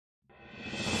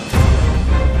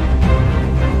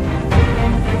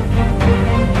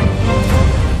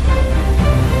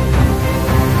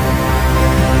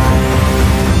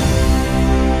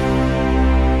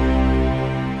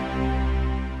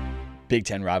Big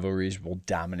Ten rivalries will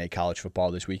dominate college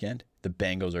football this weekend. The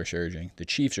Bengals are surging, the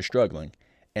Chiefs are struggling,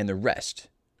 and the rest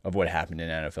of what happened in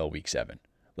NFL Week 7.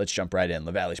 Let's jump right in.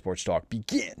 LaValle Sports Talk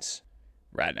begins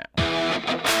right now.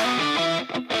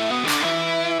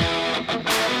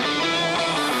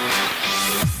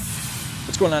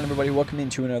 What's going on, everybody? Welcome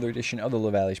into another edition of the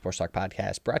LaValle Sports Talk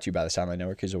podcast, brought to you by the Soundline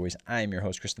Network. As always, I am your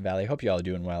host, Chris LaValle. Hope you all are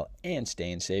doing well and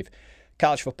staying safe.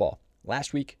 College football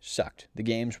last week sucked. The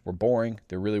games were boring.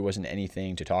 There really wasn't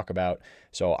anything to talk about.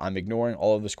 So I'm ignoring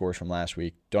all of the scores from last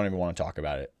week. Don't even want to talk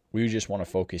about it. We just want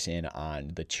to focus in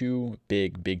on the two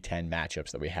Big Ten matchups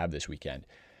that we have this weekend.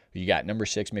 You got number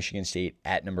 6 Michigan State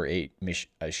at number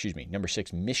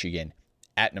 6 Michigan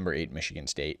at number 8 Michigan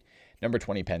State. Number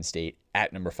 20 Penn State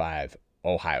at number 5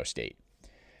 Ohio State.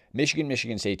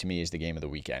 Michigan State to me is the game of the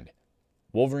weekend.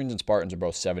 Wolverines and Spartans are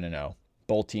both 7-0.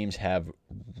 Both teams have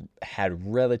had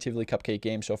relatively cupcake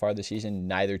games so far this season.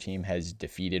 Neither team has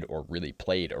defeated or really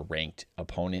played a ranked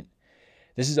opponent.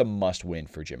 This is a must-win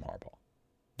for Jim Harbaugh.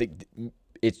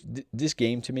 This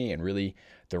game to me, and really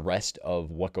the rest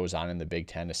of what goes on in the Big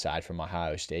Ten aside from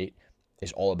Ohio State,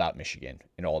 is all about Michigan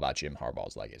and all about Jim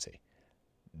Harbaugh's legacy.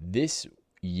 This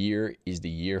year is the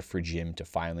year for Jim to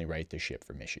finally right the ship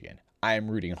for Michigan. I am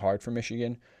rooting hard for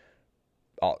Michigan.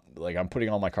 I'm putting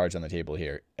all my cards on the table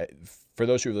here. For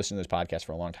those who have listened to this podcast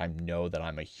for a long time know that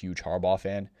I'm a huge Harbaugh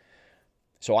fan.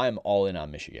 So I am all in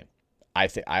on Michigan. I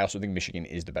also think Michigan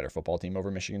is the better football team over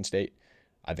Michigan State.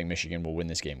 I think Michigan will win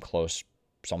this game close,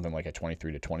 something like a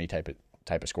 23-20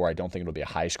 type of score. I don't think it'll be a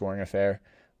high-scoring affair.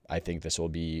 I think this will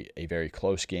be a very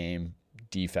close game,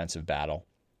 defensive battle.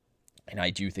 And I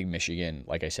do think Michigan,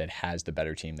 like I said, has the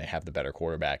better team. They have the better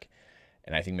quarterback.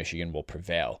 And I think Michigan will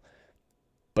prevail.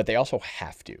 But they also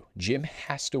have to. Jim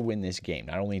has to win this game.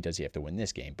 Not only does he have to win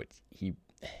this game, but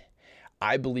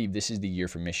I believe this is the year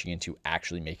for Michigan to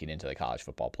actually make it into the college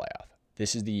football playoff.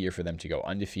 This is the year for them to go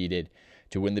undefeated,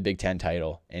 to win the Big Ten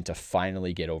title, and to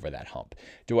finally get over that hump.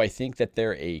 Do I think that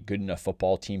they're a good enough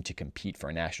football team to compete for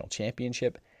a national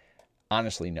championship?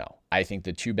 Honestly, no. I think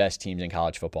the two best teams in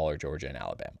college football are Georgia and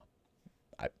Alabama.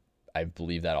 I've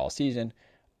believed that all season.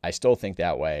 I still think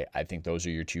that way. I think those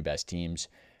are your two best teams.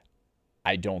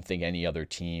 I don't think any other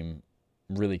team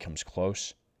really comes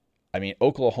close. I mean,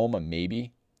 Oklahoma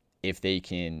maybe, if they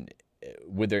can,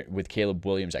 with Caleb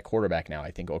Williams at quarterback now,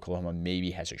 I think Oklahoma maybe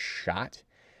has a shot,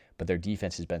 but their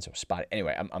defense has been so spotty.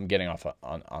 Anyway, I'm getting off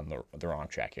on the wrong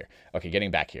track here. Okay, getting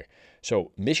back here.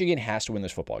 So Michigan has to win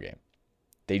this football game.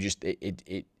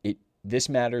 This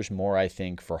matters more, I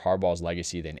think, for Harbaugh's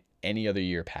legacy than any other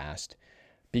year past,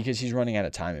 because he's running out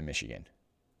of time in Michigan.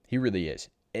 He really is.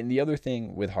 And the other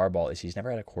thing with Harbaugh is he's never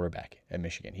had a quarterback at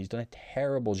Michigan. He's done a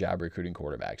terrible job recruiting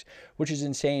quarterbacks, which is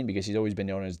insane because he's always been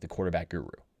known as the quarterback guru.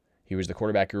 He was the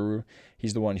quarterback guru.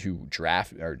 He's the one who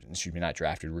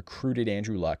recruited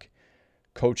Andrew Luck,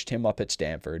 coached him up at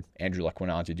Stanford. Andrew Luck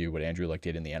went on to do what Andrew Luck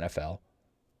did in the NFL.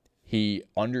 He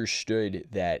understood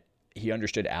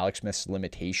Alex Smith's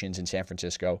limitations in San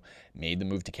Francisco, made the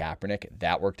move to Kaepernick.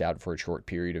 That worked out for a short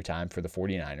period of time for the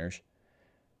 49ers.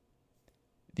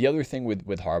 The other thing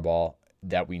with Harbaugh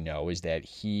that we know is that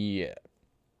he's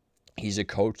a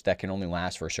coach that can only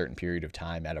last for a certain period of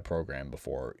time at a program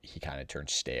before he kind of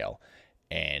turns stale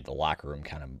and the locker room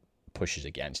kind of pushes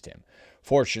against him.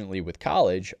 Fortunately, with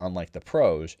college, unlike the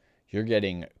pros, you're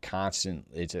getting constant.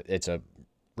 It's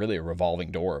really a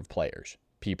revolving door of players.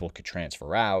 People could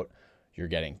transfer out. You're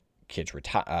getting kids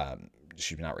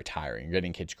not retiring. You're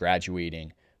getting kids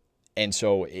graduating. And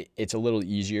so it's a little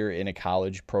easier in a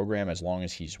college program as long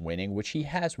as he's winning, which he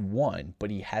has won, but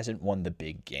he hasn't won the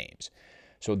big games.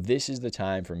 So this is the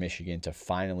time for Michigan to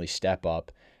finally step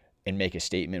up and make a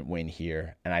statement win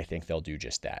here, and I think they'll do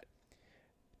just that.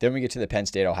 Then we get to the Penn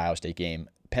State-Ohio State game.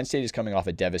 Penn State is coming off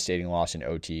a devastating loss in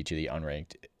OT to the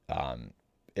unranked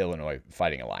Illinois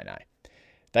Fighting Illini.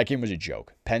 That game was a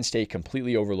joke. Penn State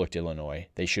completely overlooked Illinois.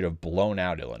 They should have blown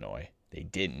out Illinois. They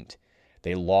didn't.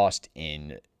 They lost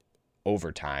in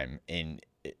overtime.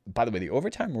 By the way, the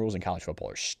overtime rules in college football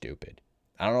are stupid.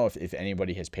 I don't know if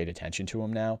anybody has paid attention to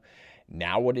them now.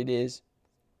 Now what it is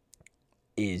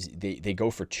they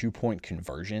go for 2-point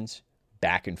conversions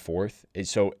back and forth.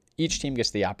 So each team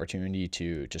gets the opportunity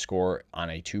to score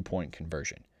on a 2-point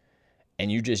conversion.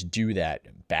 And you just do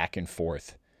that back and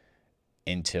forth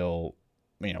until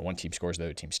one team scores, the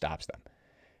other team stops them.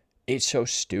 It's so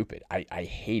stupid. I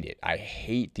hate it. I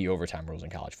hate the overtime rules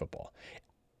in college football.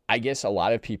 I guess a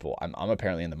lot of people, I'm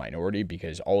apparently in the minority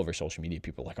because all over social media,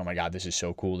 people are like, oh my God, this is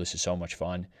so cool. This is so much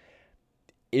fun.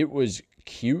 It was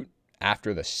cute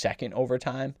after the second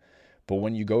overtime, but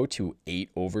when you go to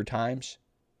 8 overtimes,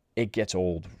 it gets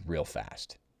old real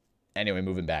fast. Anyway,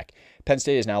 moving back. Penn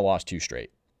State has now lost 2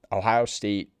 straight. Ohio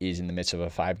State is in the midst of a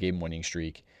 5-game winning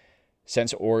streak.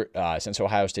 Since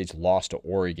Ohio State's loss to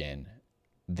Oregon,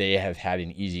 they have had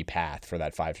an easy path for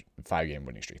that five-game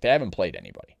winning streak. They haven't played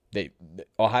anybody.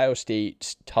 Ohio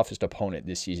State's toughest opponent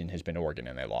this season has been Oregon,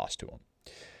 and they lost to them.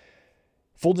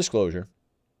 Full disclosure,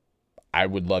 I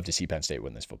would love to see Penn State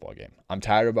win this football game. I'm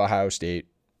tired of Ohio State.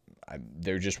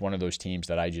 They're just one of those teams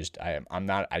that I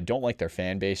don't like their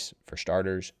fan base, for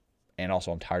starters, and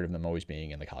also I'm tired of them always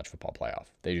being in the college football playoff.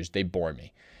 They bore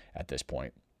me at this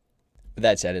point. But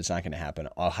that said, it's not going to happen.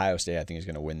 Ohio State, I think, is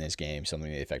going to win this game,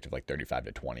 something to the effect of like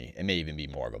 35-20. It may even be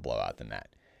more of a blowout than that.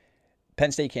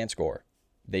 Penn State can't score.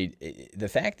 The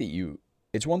fact that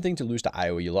it's one thing to lose to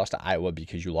Iowa. You lost to Iowa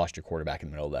because you lost your quarterback in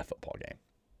the middle of that football game.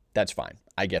 That's fine.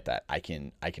 I get that. I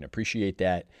can appreciate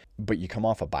that. But you come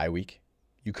off a bye week.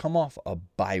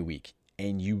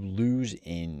 And you lose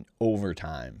in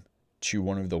overtime to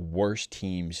one of the worst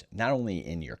teams, not only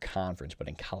in your conference, but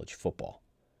in college football.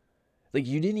 Like,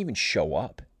 you didn't even show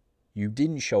up. You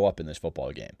didn't show up in this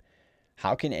football game.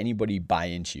 How can anybody buy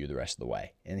into you the rest of the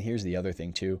way? And here's the other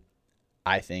thing, too.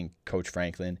 I think Coach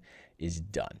Franklin is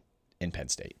done in Penn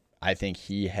State. I think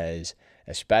he has,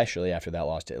 especially after that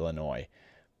loss to Illinois,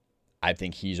 I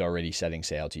think he's already setting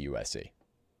sail to USC.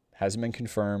 Hasn't been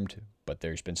confirmed, but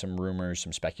there's been some rumors,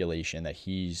 some speculation that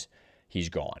he's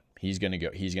gone. He's going to go.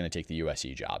 He's going to take the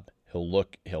USC job.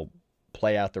 He'll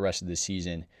play out the rest of the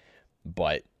season,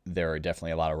 but there are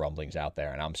definitely a lot of rumblings out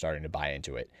there, and I'm starting to buy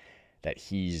into it, that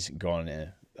he's going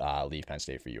to leave Penn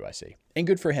State for USC. And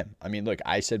good for him. I mean, look,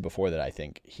 I said before that I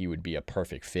think he would be a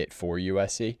perfect fit for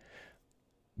USC,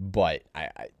 but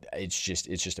it's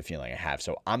just a feeling I have.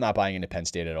 So I'm not buying into Penn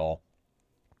State at all.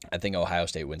 I think Ohio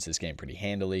State wins this game pretty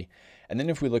handily. And then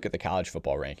if we look at the college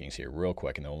football rankings here real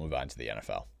quick, and then we'll move on to the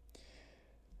NFL.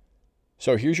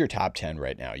 So here's your top 10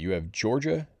 right now. You have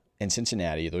Georgia and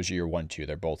Cincinnati. Those are your 1-2.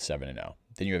 They're both 7-0.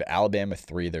 Then you have Alabama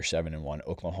 3. They're 7-1.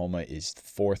 Oklahoma is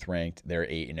 4th ranked. They're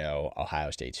 8-0. Ohio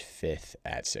State's 5th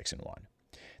at 6-1.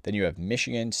 Then you have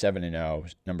Michigan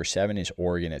 7-0. Number 7 is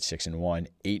Oregon at 6-1.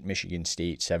 8 Michigan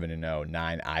State 7-0.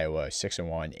 9 Iowa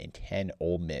 6-1, and 10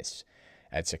 Ole Miss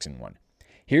at 6-1.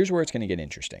 Here's where it's going to get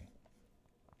interesting.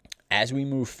 As we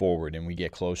move forward and we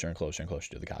get closer and closer and closer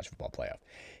to the college football playoff,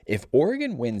 if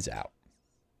Oregon wins out,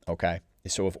 okay,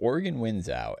 so if Oregon wins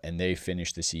out and they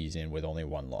finish the season with only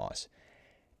 1 loss,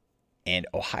 and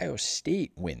Ohio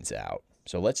State wins out,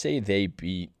 so let's say they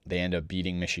end up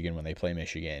beating Michigan when they play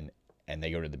Michigan, and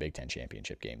they go to the Big Ten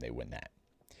championship game, they win that.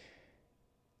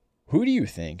 Who do you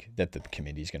think that the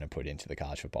committee is going to put into the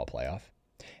college football playoff?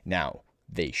 Now,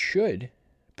 they should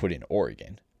put in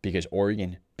Oregon, because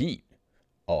Oregon beat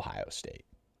Ohio State.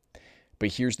 But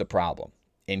here's the problem,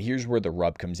 and here's where the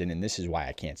rub comes in, and this is why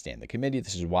I can't stand the committee.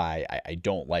 This is why I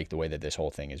don't like the way that this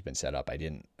whole thing has been set up. I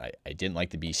didn't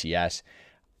like the BCS.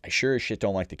 I sure as shit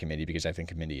don't like the committee, because I think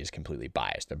the committee is completely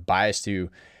biased. They're biased to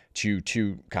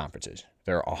 2 conferences.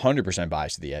 They're 100%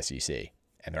 biased to the SEC,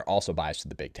 and they're also biased to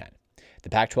the Big Ten. The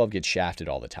Pac-12 gets shafted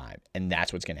all the time, and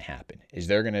that's what's going to happen. Is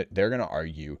they're gonna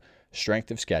argue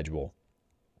strength of schedule.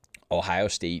 Ohio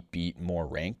State beat more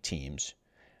ranked teams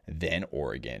than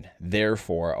Oregon.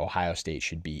 Therefore, Ohio State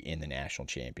should be in the national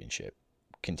championship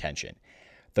contention.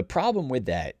 The problem with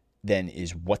that then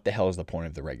is, what the hell is the point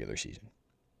of the regular season?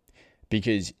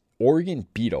 Because Oregon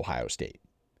beat Ohio State.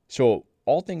 So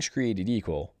all things created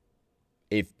equal,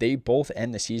 if they both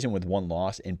end the season with 1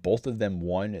 loss and both of them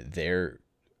won their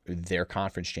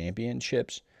conference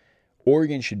championships,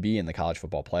 Oregon should be in the college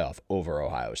football playoff over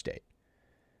Ohio State.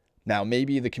 Now,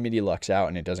 maybe the committee lucks out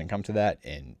and it doesn't come to that,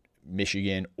 and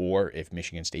Michigan, or if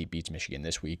Michigan State beats Michigan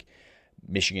this week,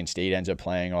 Michigan State ends up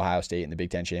playing Ohio State in the Big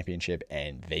Ten championship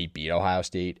and they beat Ohio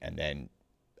State, and then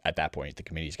at that point, the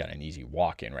committee's got an easy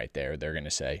walk-in right there. They're going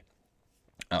to say,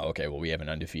 oh, okay, well, we have an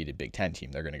undefeated Big Ten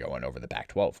team. They're going to go in over the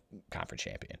Pac-12 conference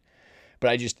champion.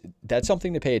 But that's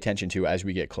something to pay attention to as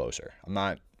we get closer. I'm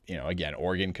not, again,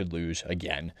 Oregon could lose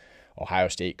again. Ohio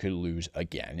State could lose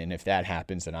again. And if that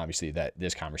happens, then obviously that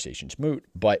this conversation's moot.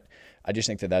 But I just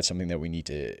think that that's something that we need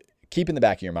to keep in the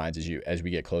back of your minds as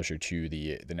we get closer to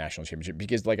the national championship.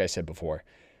 Because like I said before,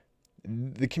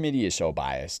 the committee is so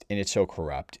biased and it's so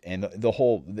corrupt, and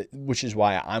which is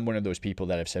why I'm one of those people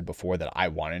that have said before that I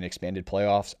want an expanded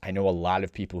playoffs. I know a lot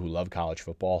of people who love college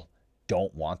football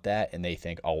don't want that, and they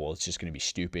think, oh, well, it's just going to be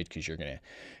stupid because you're going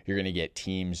to get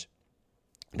teams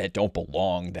that don't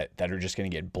belong, that are just going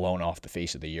to get blown off the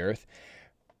face of the earth.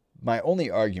 My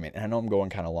only argument, and I know I'm going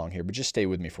kind of long here, but just stay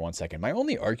with me for 1 second. My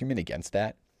only argument against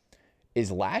that is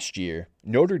last year,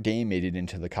 Notre Dame made it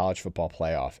into the college football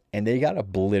playoff, and they got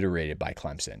obliterated by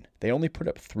Clemson. They only put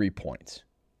up 3 points.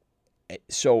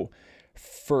 So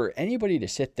for anybody to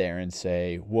sit there and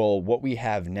say, well, what we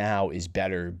have now is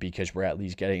better because we're at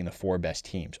least getting the 4 best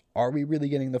teams. Are we really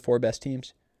getting the 4 best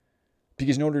teams?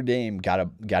 Because Notre Dame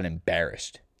got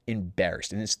embarrassed. And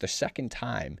it's the second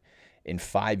time in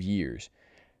 5 years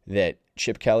that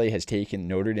Chip Kelly has taken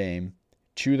Notre Dame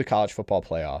to the college football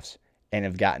playoffs and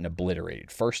have gotten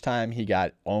obliterated. First time he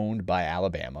got owned by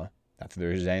Alabama. Not that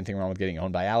there's anything wrong with getting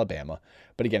owned by Alabama,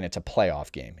 but again, it's a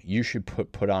playoff game. You should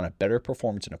put on a better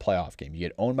performance in a playoff game. You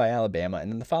get owned by Alabama,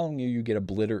 and then the following year you get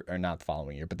obliterated, or not the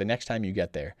following year, but the next time you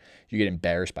get there, you get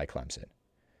embarrassed by Clemson.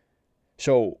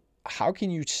 So how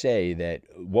can you say that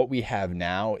what we have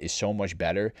now is so much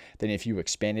better than if you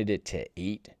expanded it to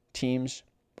 8 teams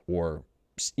or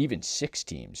even 6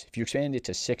 teams? If you expand it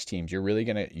to 6 teams,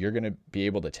 you're gonna be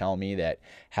able to tell me that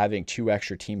having 2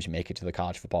 extra teams make it to the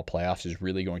college football playoffs is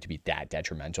really going to be that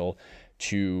detrimental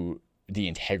to the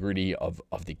integrity of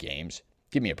the games?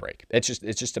 Give me a break.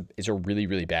 It's a really,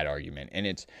 really bad argument. And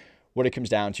it's what it comes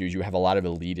down to is you have a lot of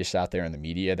elitists out there in the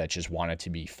media that just want it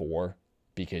to be 4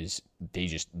 because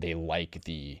they like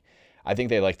I think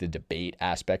they like the debate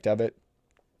aspect of it.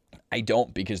 I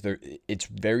don't, because it's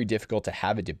very difficult to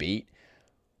have a debate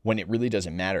when it really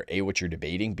doesn't matter, what you're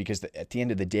debating, because at the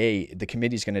end of the day, the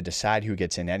committee's going to decide who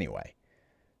gets in anyway.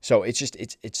 So it's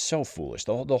so foolish.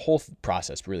 The whole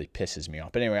process really pisses me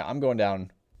off. But anyway, I'm going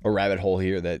down a rabbit hole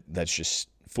here that's just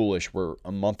foolish. We're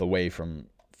a month away from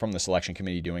the selection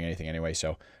committee doing anything anyway. So,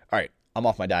 all right, I'm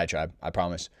off my diatribe, I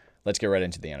promise. Let's get right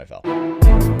into the NFL.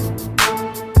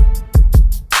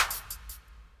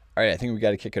 All right, I think we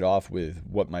got to kick it off with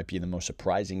what might be the most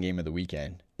surprising game of the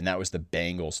weekend, and that was the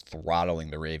Bengals throttling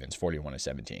the Ravens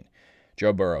 41-17.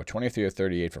 Joe Burrow, 23 of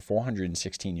 38 for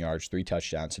 416 yards, 3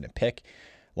 touchdowns, and a pick.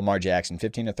 Lamar Jackson,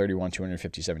 15 of 31,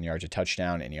 257 yards, a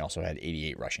touchdown, and he also had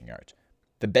 88 rushing yards.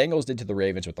 The Bengals did to the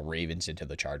Ravens what the Ravens did to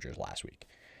the Chargers last week.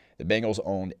 The Bengals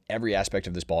owned every aspect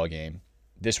of this ball game.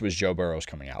 This was Joe Burrow's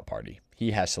coming out party.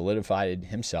 He has solidified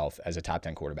himself as a top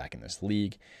 10 quarterback in this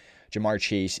league. Ja'Marr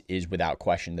Chase is without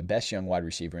question the best young wide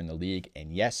receiver in the league.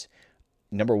 And yes,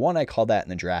 number 1, I called that in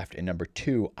the draft. And number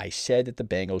 2, I said that the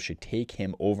Bengals should take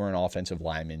him over an offensive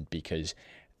lineman because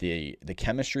the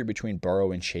chemistry between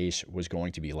Burrow and Chase was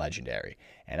going to be legendary.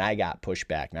 And I got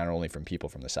pushback not only from people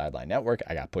from the Sideline Network,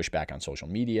 I got pushback on social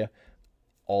media.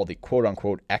 All the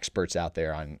quote-unquote experts out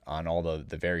there on all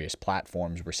the various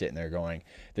platforms were sitting there going,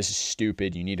 this is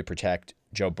stupid, you need to protect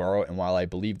Joe Burrow. And while I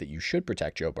believe that you should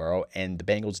protect Joe Burrow, and the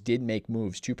Bengals did make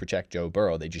moves to protect Joe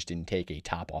Burrow, they just didn't take a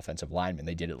top offensive lineman.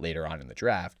 They did it later on in the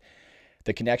draft.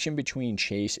 The connection between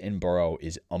Chase and Burrow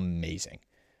is amazing,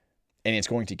 and it's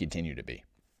going to continue to be.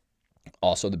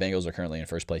 Also, the Bengals are currently in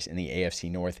first place in the AFC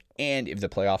North, and if the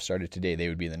playoffs started today, they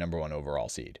would be the number 1 overall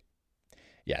seed.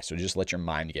 Yeah, so just let your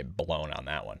mind get blown on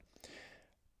that one.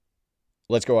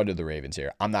 Let's go on to the Ravens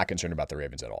here. I'm not concerned about the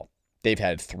Ravens at all. They've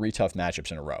had 3 tough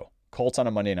matchups in a row. Colts on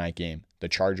a Monday night game, the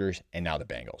Chargers, and now the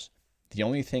Bengals. The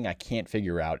only thing I can't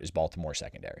figure out is Baltimore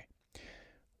secondary.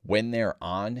 When they're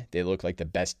on, they look like the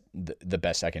best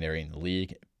secondary in the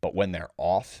league, but when they're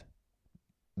off,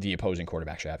 the opposing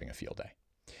quarterbacks are having a field day.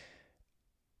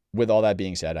 With all that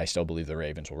being said, I still believe the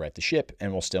Ravens will right the ship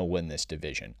and will still win this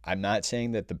division. I'm not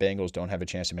saying that the Bengals don't have a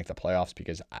chance to make the playoffs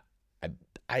because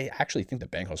I actually think the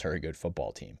Bengals are a good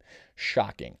football team.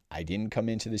 Shocking. I didn't come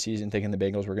into the season thinking the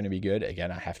Bengals were going to be good.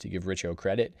 Again, I have to give Richo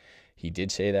credit. He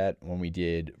did say that when we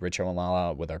did Richo and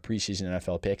Lala with our preseason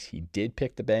NFL picks. He did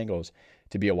pick the Bengals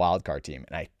to be a wild card team,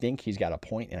 and I think he's got a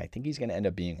point, and I think he's going to end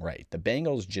up being right. The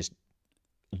Bengals just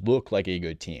look like a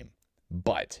good team,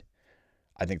 but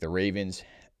I think the Ravens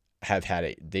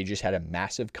they just had a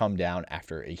massive come down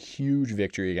after a huge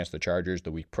victory against the Chargers the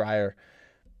week prior.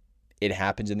 It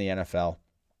happens in the NFL.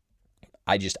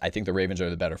 I think the Ravens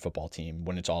are the better football team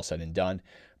when it's all said and done,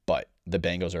 but the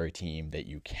Bengals are a team that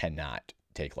you cannot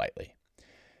take lightly.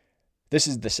 This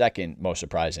is the second most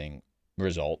surprising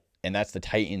result, and that's the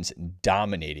Titans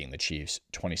dominating the Chiefs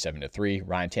 27-3.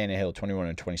 Ryan Tannehill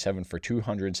 21-27 for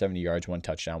 270 yards, 1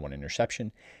 touchdown, 1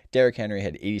 interception. Derrick Henry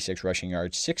had 86 rushing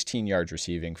yards, 16 yards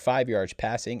receiving, 5 yards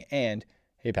passing, and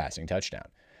a passing touchdown.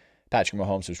 Patrick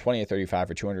Mahomes was 20-35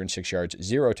 for 206 yards,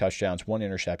 0 touchdowns, 1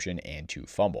 interception, and 2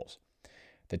 fumbles.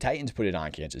 The Titans put it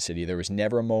on Kansas City. There was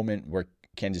never a moment where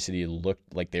Kansas City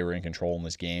looked like they were in control in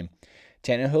this game.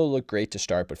 Tannehill looked great to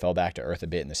start, but fell back to earth a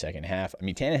bit in the second half. I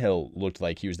mean, Tannehill looked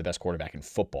like he was the best quarterback in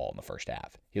football in the first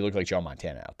half. He looked like Joe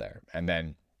Montana out there. And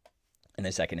then in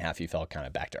the second half, he fell kind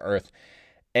of back to earth.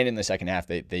 And in the second half,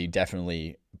 they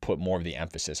definitely put more of the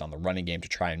emphasis on the running game to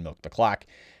try and milk the clock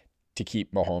to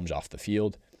keep Mahomes off the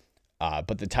field.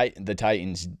 But the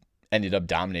Titans ended up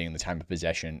dominating the time of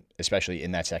possession, especially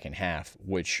in that second half,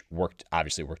 which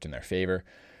obviously worked in their favor.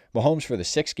 Mahomes, for the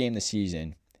sixth game this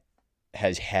season,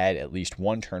 has had at least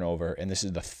one turnover, and this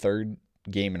is the third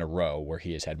game in a row where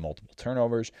he has had multiple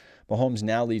turnovers. Mahomes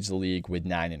now leads the league with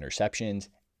 9 interceptions,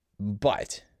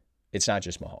 but it's not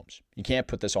just Mahomes. You can't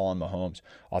put this all on Mahomes.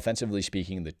 Offensively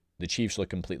speaking, the Chiefs look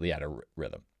completely out of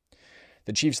rhythm.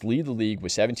 The Chiefs lead the league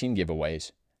with 17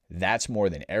 giveaways. That's more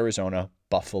than Arizona,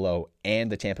 Buffalo,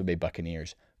 and the Tampa Bay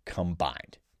Buccaneers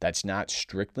combined. That's not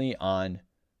strictly on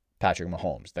Patrick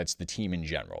Mahomes. That's the team in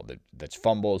general. That's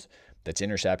fumbles, that's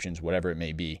interceptions, whatever it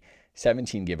may be.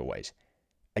 17 giveaways.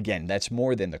 Again, that's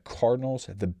more than the Cardinals,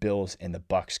 the Bills, and the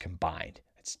Bucs combined.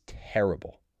 That's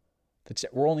terrible.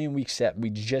 We're only in week 7. We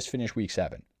just finished week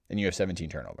 7, and you have 17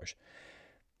 turnovers.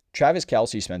 Travis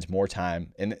Kelce spends more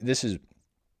time, and this is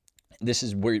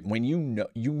where when you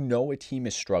know a team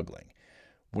is struggling,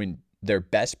 when their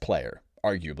best player,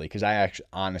 arguably, because I actually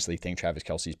honestly think Travis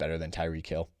Kelce is better than Tyreek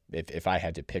Hill. If I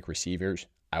had to pick receivers,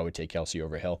 I would take Kelce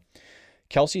over Hill.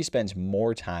 Kelce spends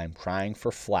more time crying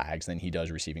for flags than he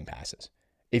does receiving passes.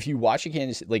 If you watch a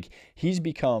Kansas, he's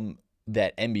become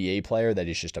that NBA player that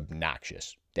is just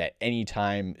obnoxious. That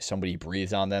anytime somebody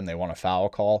breathes on them, they want a foul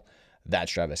call.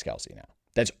 That's Travis Kelce now.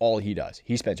 That's all he does.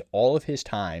 He spends all of his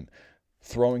time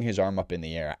throwing his arm up in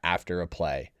the air after a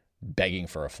play, begging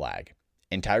for a flag.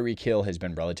 And Tyreek Hill has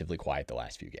been relatively quiet the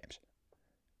last few games.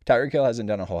 Tyreek Hill hasn't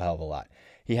done a whole hell of a lot.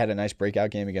 He had a nice breakout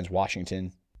game against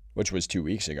Washington, which was 2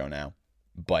 weeks ago now.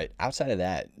 But outside of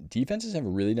that, defenses have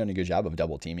really done a good job of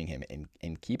double teaming him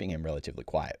and keeping him relatively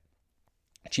quiet.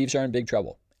 Chiefs are in big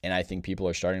trouble, and I think people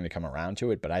are starting to come around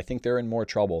to it, but I think they're in more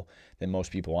trouble than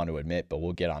most people want to admit, but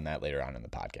we'll get on that later on in the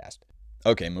podcast.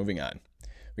 Okay, moving on.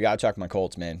 We got to talk my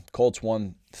Colts, man. Colts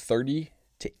won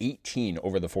 30-18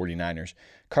 over the 49ers.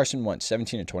 Carson Wentz,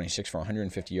 17-26 for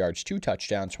 150 yards, 2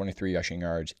 touchdowns, 23 rushing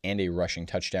yards, and a rushing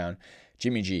touchdown.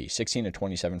 Jimmy G,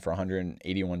 16-27 for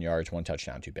 181 yards, 1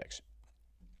 touchdown, 2 picks.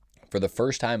 For the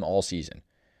first time all season,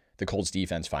 the Colts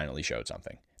defense finally showed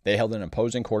something. They held an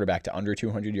opposing quarterback to under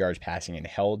 200 yards passing and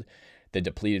held the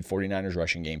depleted 49ers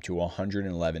rushing game to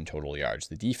 111 total yards.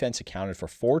 The defense accounted for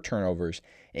 4 turnovers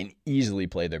and easily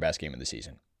played their best game of the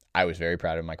season. I was very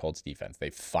proud of my Colts defense. They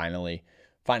finally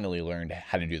learned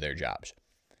how to do their jobs.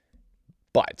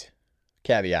 But,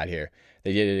 caveat here,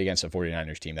 they did it against a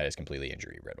 49ers team that is completely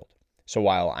injury riddled. So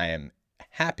while I am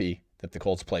happy that the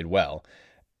Colts played well,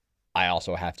 I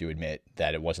also have to admit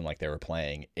that it wasn't like they were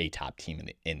playing a top team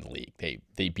in the league.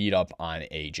 They beat up on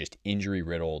a just injury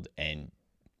riddled and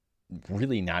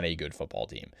really not a good football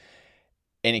team.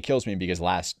 And it kills me because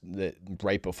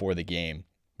right before the game,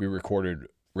 we recorded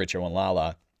Rich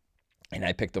Owenlala, and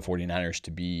I picked the 49ers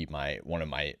to be one of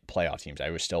my playoff teams. I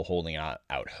was still holding out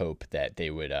hope that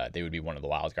they would be one of the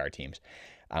wild card teams.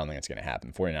 I don't think it's going to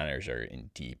happen. 49ers are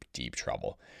in deep, deep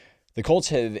trouble. The Colts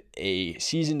have a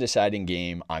season-deciding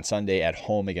game on Sunday at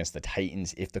home against the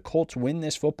Titans. If the Colts win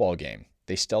this football game,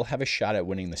 they still have a shot at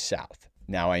winning the South.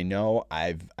 Now, I know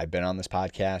I've been on this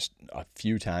podcast a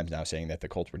few times now saying that the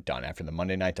Colts were done. After the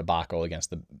Monday night debacle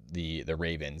against the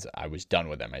Ravens, I was done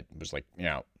with them. I was like,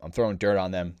 I'm throwing dirt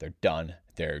on them. They're done.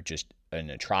 They're just an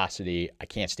atrocity. I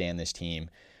can't stand this team.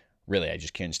 Really, I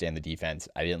just couldn't stand the defense.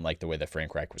 I didn't like the way that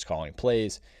Frank Reich was calling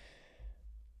plays.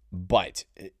 But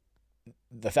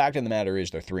the fact of the matter is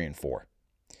they're 3-4.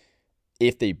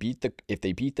 If they beat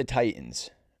the Titans,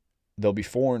 they'll be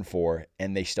 4-4,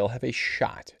 and they still have a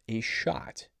shot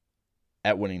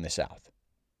at winning the South.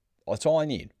 That's all I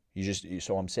need.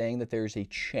 So I'm saying that there's a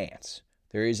chance.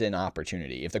 There is an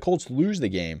opportunity. If the Colts lose the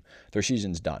game, their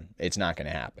season's done. It's not going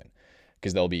to happen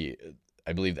because they'll be,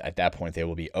 I believe at that point they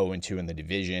will be 0-2 in the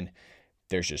division.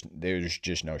 There's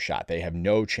just no shot. They have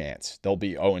no chance. They'll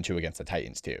be 0-2 against the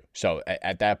Titans too. So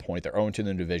at that point, they're 0-2 in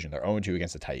the division. They're 0-2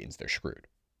 against the Titans. They're screwed.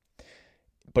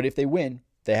 But if they win,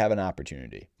 they have an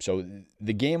opportunity. So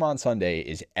the game on Sunday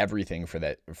is everything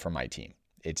for my team.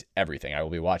 It's everything. I will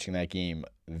be watching that game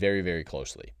very, very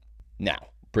closely. Now,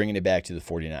 bringing it back to the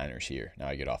 49ers here. Now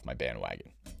I get off my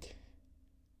bandwagon.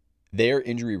 They're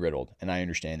injury riddled, and I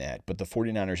understand that. But the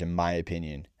 49ers, in my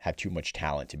opinion, have too much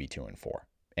talent to be 2-4.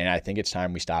 And I think it's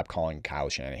time we stop calling Kyle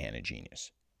Shanahan a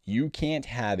genius. You can't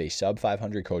have a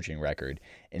sub-500 coaching record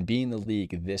and be in the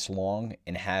league this long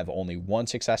and have only one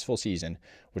successful season,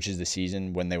 which is the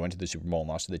season when they went to the Super Bowl and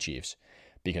lost to the Chiefs,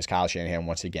 because Kyle Shanahan,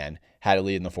 once again, had a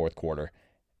lead in the fourth quarter,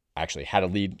 actually had a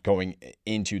lead going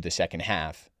into the second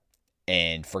half,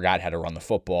 and forgot how to run the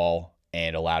football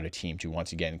and allowed a team to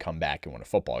once again come back and win a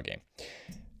football game.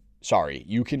 Sorry,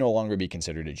 you can no longer be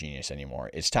considered a genius anymore.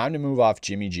 It's time to move off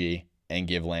Jimmy G and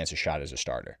give Lance a shot as a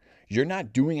starter. You're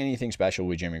not doing anything special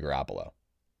with Jimmy Garoppolo.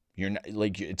 You're not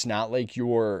like it's not like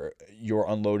you're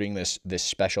unloading this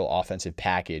special offensive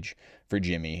package for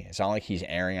Jimmy. It's not like he's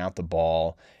airing out the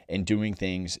ball and doing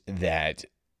things that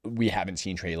we haven't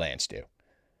seen Trey Lance do.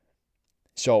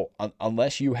 So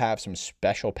unless you have some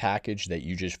special package that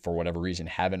you just for whatever reason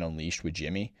haven't unleashed with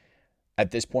Jimmy, at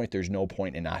this point there's no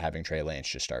point in not having Trey Lance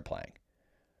just start playing.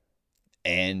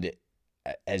 And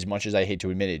as much as I hate to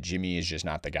admit it, Jimmy is just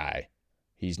not the guy.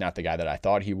 He's not the guy that I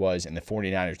thought he was, and the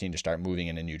 49ers need to start moving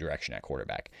in a new direction at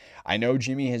quarterback. I know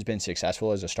Jimmy has been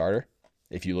successful as a starter.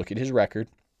 If you look at his record,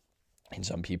 and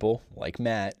some people, like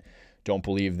Matt, don't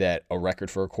believe that a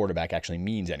record for a quarterback actually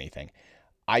means anything.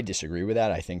 I disagree with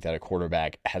that. I think that a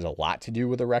quarterback has a lot to do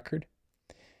with a record.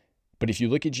 But if you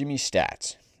look at Jimmy's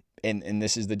stats, and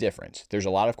this is the difference, there's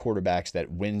a lot of quarterbacks that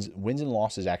wins and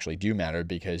losses actually do matter,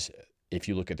 because if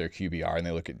you look at their QBR and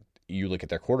you look at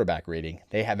their quarterback rating,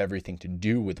 they have everything to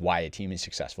do with why a team is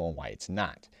successful and why it's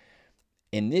not.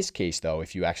 In this case, though,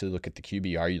 if you actually look at the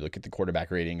QBR, you look at the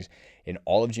quarterback ratings in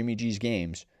all of Jimmy G's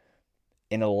games,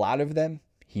 in a lot of them,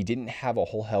 he didn't have a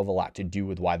whole hell of a lot to do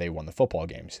with why they won the football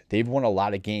games. They've won a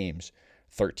lot of games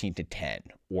 13-10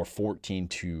 or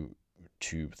 14-13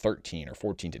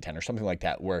 or 14-10 or something like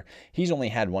that, where he's only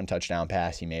had one touchdown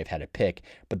pass, he may have had a pick,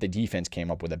 but the defense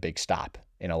came up with a big stop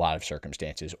in a lot of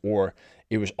circumstances, or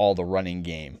it was all the running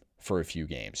game for a few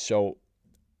games. So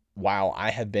while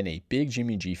I have been a big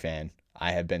Jimmy G fan,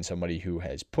 I have been somebody who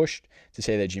has pushed to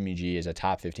say that Jimmy G is a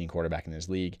top 15 quarterback in this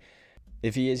league.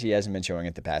 If he is, he hasn't been showing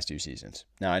it the past 2 seasons.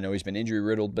 Now, I know he's been injury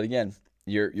riddled, but again,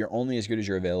 you're only as good as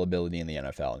your availability in the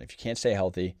NFL. And if you can't stay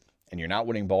healthy and you're not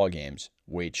winning ball games,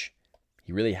 which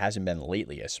he really hasn't been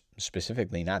lately,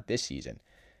 specifically not this season,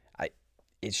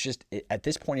 at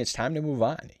this point, it's time to move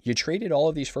on. You traded all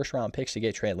of these first-round picks to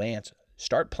get Trey Lance.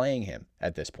 Start playing him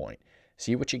at this point.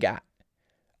 See what you got.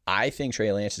 I think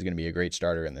Trey Lance is going to be a great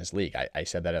starter in this league. I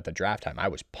said that at the draft time. I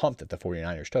was pumped that the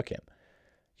 49ers took him.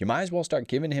 You might as well start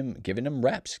giving him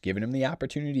reps, giving him the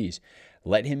opportunities.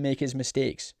 Let him make his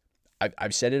mistakes.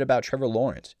 I've said it about Trevor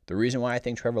Lawrence. The reason why I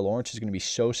think Trevor Lawrence is going to be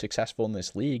so successful in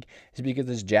this league is because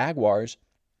the Jaguars,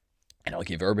 and I'll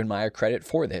give Urban Meyer credit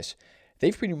for this,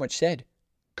 they've pretty much said,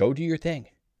 go do your thing.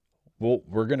 Well,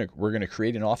 we're gonna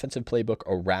create an offensive playbook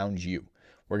around you.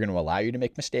 We're going to allow you to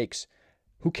make mistakes.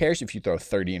 Who cares if you throw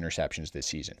 30 interceptions this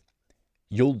season?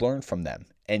 You'll learn from them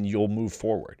and you'll move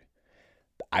forward.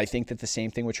 I think that the same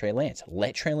thing with Trey Lance.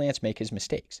 Let Trey Lance make his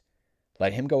mistakes.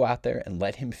 Let him go out there and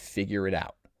let him figure it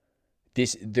out.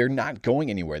 They're not going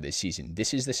anywhere this season.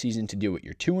 This is the season to do it.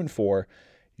 You're 2-4.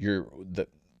 You're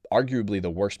arguably the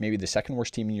worst, maybe the second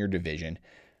worst team in your division.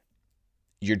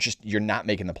 You're not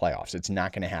making the playoffs. It's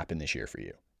not going to happen this year for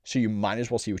you. So you might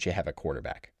as well see what you have at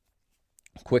quarterback.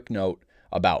 Quick note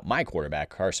about my quarterback,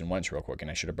 Carson Wentz, real quick, and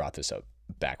I should have brought this up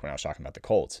back when I was talking about the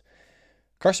Colts.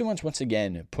 Carson Wentz once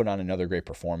again put on another great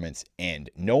performance, and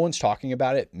no one's talking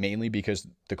about it, mainly because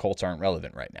the Colts aren't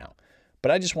relevant right now. But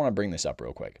I just want to bring this up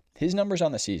real quick. His numbers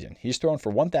on the season, he's thrown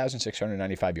for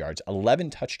 1,695 yards,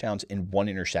 11 touchdowns, and 1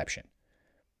 interception.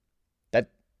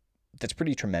 That's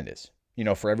pretty tremendous. You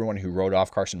know, for everyone who wrote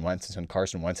off Carson Wentz and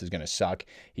Carson Wentz is going to suck,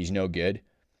 he's no good.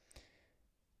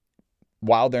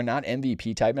 While they're not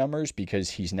MVP type numbers, because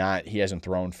he hasn't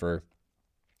thrown for,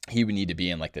 he would need to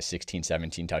be in like the 16,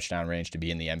 17 touchdown range to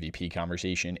be in the MVP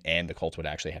conversation, and the Colts would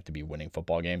actually have to be winning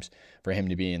football games for him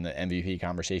to be in the MVP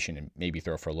conversation and maybe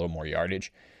throw for a little more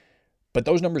yardage. But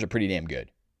those numbers are pretty damn good.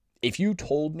 If you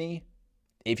told me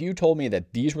that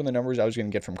these were the numbers I was going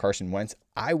to get from Carson Wentz,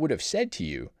 I would have said to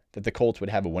you that the Colts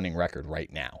would have a winning record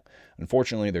right now.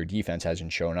 Unfortunately, their defense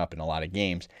hasn't shown up in a lot of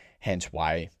games, hence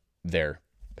why they're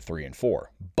 3-4.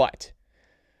 But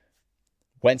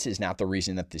Wentz is not the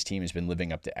reason that this team has been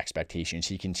living up to expectations.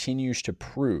 He continues to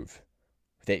prove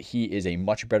that he is a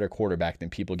much better quarterback than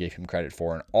people gave him credit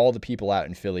for, and all the people out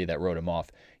in Philly that wrote him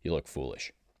off, you look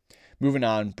foolish. Moving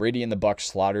on, Brady and the Bucs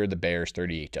slaughtered the Bears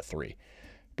 38-3.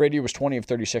 Brady was 20 of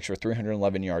 36 for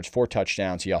 311 yards, 4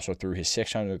 touchdowns. He also threw his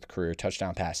 600th career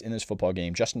touchdown pass in this football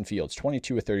game. Justin Fields,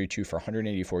 22 of 32 for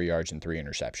 184 yards and 3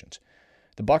 interceptions.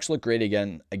 The Bucs look great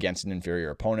again against an inferior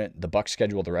opponent. The Bucs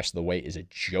schedule the rest of the way is a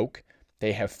joke.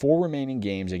 They have 4 remaining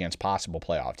games against possible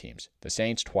playoff teams: the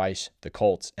Saints twice, the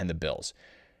Colts, and the Bills.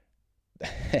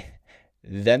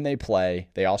 Then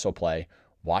they also play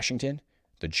Washington,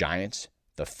 the Giants,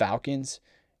 the Falcons,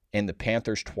 and the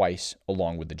Panthers twice,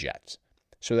 along with the Jets.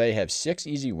 So they have 6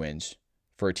 easy wins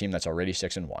for a team that's already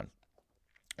 6-1.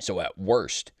 So at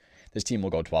worst, this team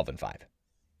will go 12-5.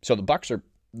 So the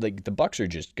Bucs are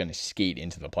just going to skate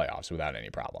into the playoffs without any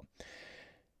problem.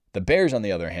 The Bears, on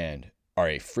the other hand, are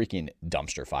a freaking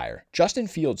dumpster fire. Justin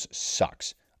Fields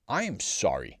sucks. I am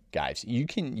sorry, guys. You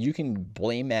can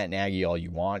blame Matt Nagy all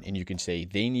you want, and you can say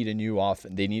they need a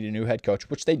new head coach,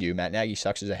 which they do. Matt Nagy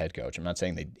sucks as a head coach. I'm not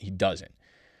saying he doesn't.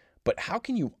 But how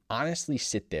can you honestly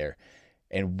sit there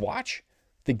and watch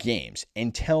the games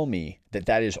and tell me that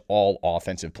that is all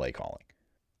offensive play calling?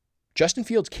 Justin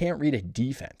Fields can't read a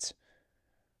defense.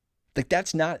 Like,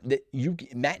 that's not that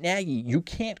Matt Nagy, you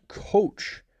can't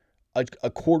coach a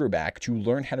quarterback to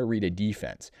learn how to read a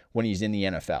defense when he's in the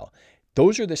NFL.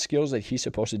 Those are the skills that he's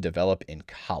supposed to develop in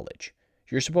college.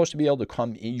 You're supposed to be able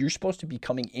to you're supposed to be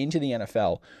coming into the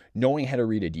NFL knowing how to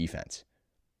read a defense.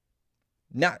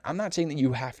 I'm not saying that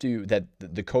you have to, that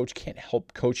the coach can't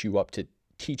help coach you up to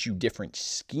teach you different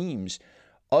schemes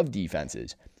of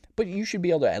defenses, but you should be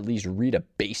able to at least read a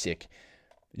basic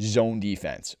zone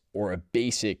defense or a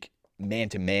basic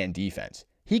man-to-man defense.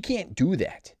 He can't do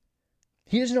that.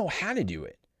 He doesn't know how to do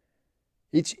it.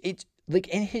 It's like,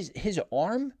 and his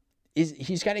arm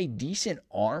he's got a decent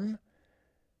arm,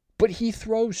 but he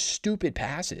throws stupid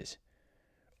passes.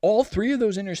 All 3 of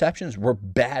those interceptions were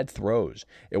bad throws.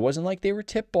 It wasn't like they were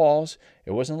tip balls.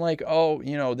 It wasn't like,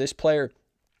 this player,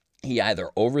 he either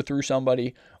overthrew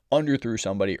somebody, underthrew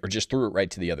somebody, or just threw it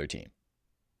right to the other team.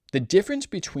 The difference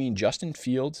between Justin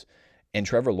Fields and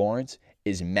Trevor Lawrence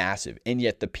is massive. And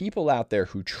yet the people out there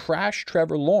who trash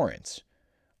Trevor Lawrence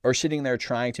are sitting there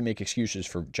trying to make excuses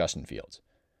for Justin Fields.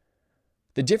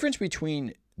 The difference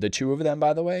between the two of them,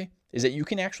 by the way, is that you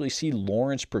can actually see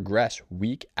Lawrence progress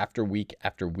week after week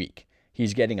after week.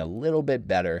 He's getting a little bit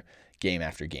better game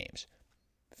after games.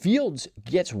 Fields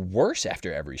gets worse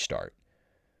after every start.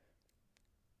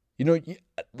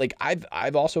 Like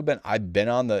I've been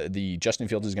on the Justin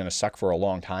Fields is going to suck for a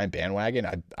long time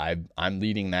bandwagon. I'm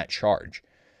leading that charge.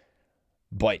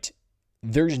 But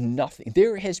there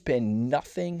has been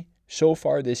nothing so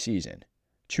far this season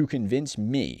to convince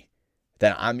me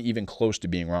that I'm even close to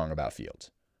being wrong about Fields.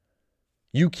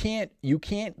 You can't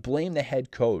blame the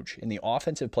head coach in the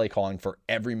offensive play calling for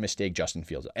every mistake Justin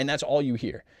Fields. And that's all you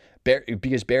hear.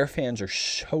 Because Bear fans are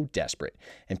so desperate.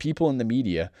 And people in the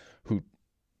media who,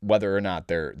 whether or not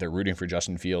they're rooting for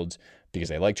Justin Fields because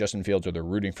they like Justin Fields, or they're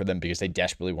rooting for them because they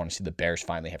desperately want to see the Bears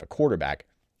finally have a quarterback,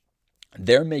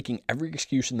 they're making every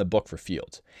excuse in the book for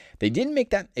Fields. They didn't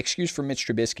make that excuse for Mitch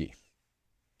Trubisky.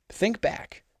 Think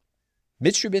back.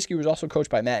 Mitch Trubisky was also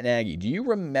coached by Matt Nagy. Do you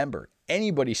remember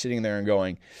anybody sitting there and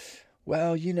going,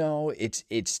 well, it's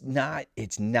not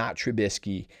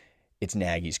Trubisky, it's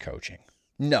Nagy's coaching?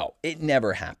 No, it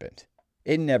never happened.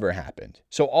 It never happened.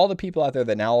 So all the people out there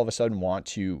that now all of a sudden want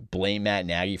to blame Matt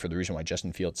Nagy for the reason why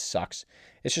Justin Fields sucks,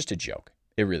 it's just a joke.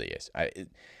 It really is.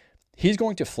 He's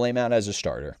going to flame out as a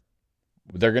starter.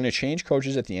 They're going to change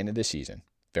coaches at the end of the season,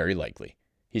 very likely.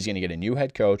 He's going to get a new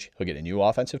head coach. He'll get a new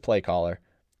offensive play caller.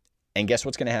 And guess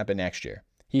what's going to happen next year?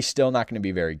 He's still not going to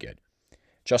be very good.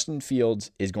 Justin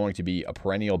Fields is going to be a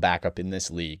perennial backup in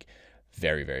this league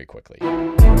very, very quickly.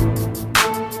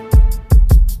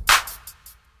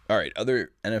 All right,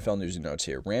 other NFL news and notes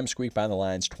here. Rams squeak by the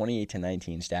Lions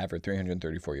 28-19. Stafford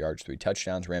 334 yards, 3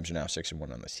 touchdowns. Rams are now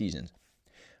 6-1 on the season.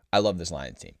 I love this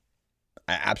Lions team.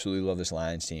 I absolutely love this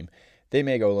Lions team. They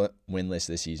may go winless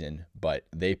this season, but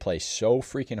they play so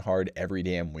freaking hard every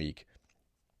damn week.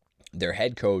 Their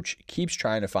head coach keeps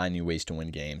trying to find new ways to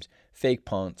win games. Fake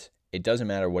punts. It doesn't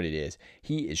matter what it is.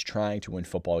 He is trying to win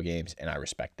football games, and I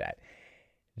respect that.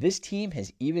 This team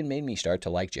has even made me start to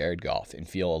like Jared Goff and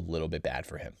feel a little bit bad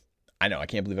for him. I know, I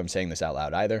can't believe I'm saying this out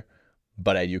loud either,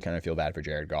 but I do kind of feel bad for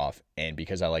Jared Goff. And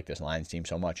because I like this Lions team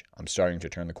so much, I'm starting to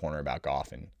turn the corner about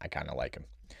Goff, and I kind of like him.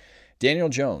 Daniel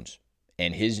Jones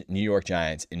and his New York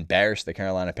Giants embarrassed the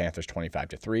Carolina Panthers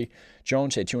 25-3.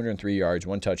 Jones had 203 yards,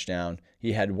 1 touchdown.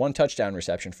 He had one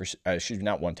reception for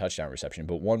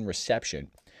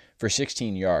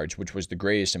 16 yards, which was the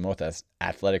greatest and most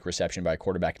athletic reception by a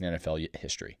quarterback in NFL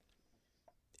history.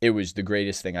 It was the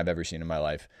greatest thing I've ever seen in my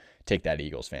life. Take that,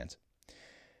 Eagles fans.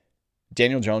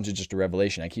 Daniel Jones is just a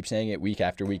revelation. I keep saying it week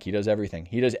after week. He does everything.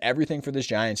 He does everything for this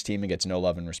Giants team and gets no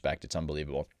love and respect. It's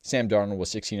unbelievable. Sam Darnold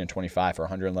was 16-25 for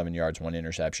 111 yards, 1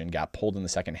 interception. Got pulled in the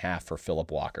second half for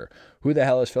Phillip Walker. Who the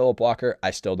hell is Phillip Walker?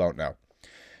 I still don't know.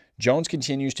 Jones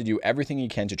continues to do everything he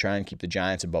can to try and keep the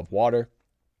Giants above water.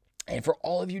 And for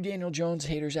all of you Daniel Jones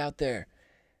haters out there,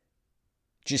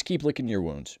 just keep licking your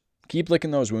wounds. Keep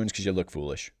licking those wounds because you look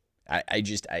foolish. I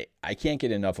can't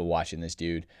get enough of watching this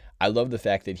dude. I love the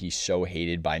fact that he's so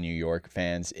hated by New York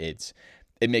fans. It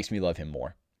makes me love him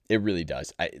more. It really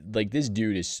does. This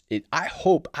dude is. I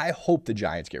hope the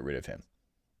Giants get rid of him.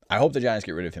 I hope the Giants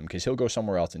get rid of him because he'll go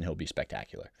somewhere else and he'll be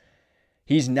spectacular.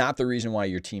 He's not the reason why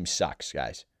your team sucks,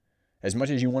 guys. As much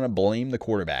as you want to blame the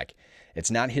quarterback,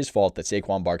 it's not his fault that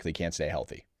Saquon Barkley can't stay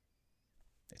healthy.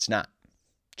 It's not.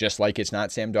 Just like it's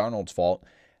not Sam Darnold's fault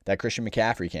that Christian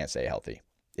McCaffrey can't stay healthy.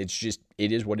 It's just,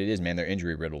 it is what it is, man. They're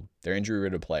injury riddled. They're injury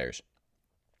riddled players.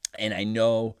 And I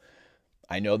know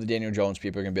the Daniel Jones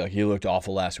people are going to be like, he looked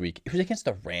awful last week. It was against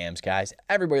the Rams, guys.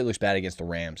 Everybody looks bad against the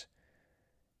Rams.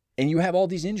 And you have all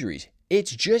these injuries.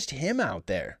 It's just him out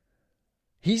there.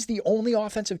 He's the only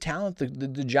offensive talent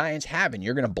the Giants have, and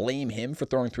you're going to blame him for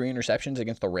throwing 3 interceptions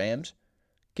against the Rams?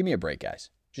 Give me a break, guys.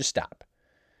 Just stop.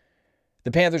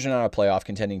 The Panthers are not a playoff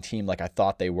contending team like I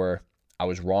thought they were. I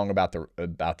was wrong about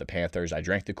the Panthers. I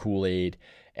drank the Kool-Aid,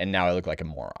 and now I look like a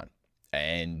moron.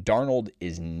 And Darnold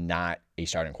is not a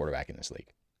starting quarterback in this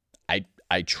league.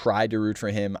 I tried to root for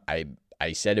him.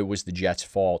 I said it was the Jets'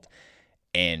 fault,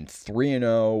 and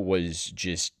 3-0 was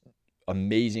just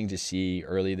amazing to see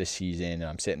early this season. And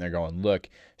I'm sitting there going, look,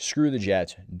 screw the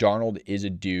Jets. Darnold is a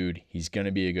dude. He's going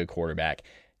to be a good quarterback.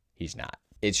 He's not.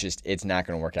 It's not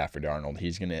going to work out for Darnold.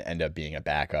 He's going to end up being a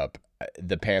backup.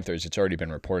 The Panthers, it's already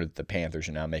been reported that the Panthers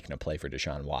are now making a play for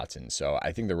Deshaun Watson. So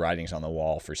I think the writing's on the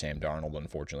wall for Sam Darnold,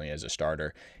 unfortunately, as a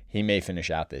starter. He may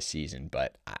finish out this season,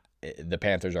 but the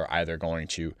Panthers are either going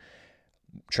to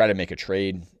try to make a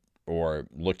trade or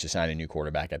look to sign a new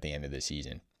quarterback at the end of the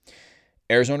season.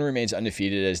 Arizona remains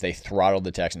undefeated as they throttled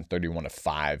the Texans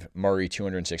 31-5. Murray,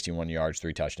 261 yards,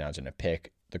 3 touchdowns, and a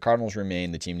pick. The Cardinals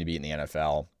remain the team to beat in the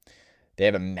NFL. They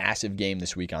have a massive game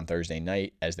this week on Thursday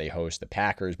night as they host the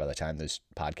Packers. By the time this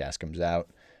podcast comes out,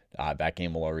 that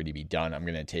game will already be done. I'm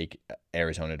going to take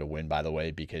Arizona to win, by the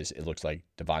way, because it looks like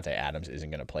Devontae Adams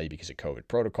isn't going to play because of COVID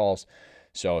protocols.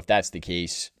 So if that's the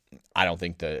case, I don't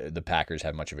think the Packers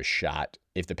have much of a shot.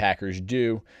 If the Packers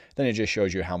do, then it just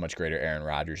shows you how much greater Aaron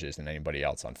Rodgers is than anybody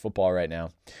else on football right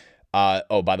now.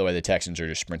 By the way, the Texans are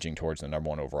just sprinting towards the number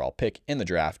 1 overall pick in the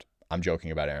draft. I'm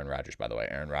joking about Aaron Rodgers, by the way.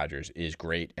 Aaron Rodgers is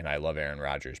great, and I love Aaron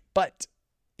Rodgers, but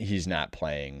he's not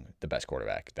playing the best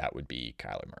quarterback. That would be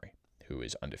Kyler Murray, who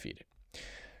is undefeated.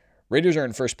 Raiders are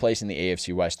in first place in the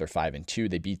AFC West. They're 5-2.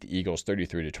 They beat the Eagles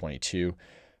 33-22.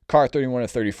 Carr,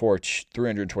 31-34,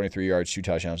 323 yards, 2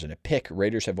 touchdowns, and a pick.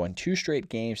 Raiders have won 2 straight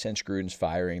games since Gruden's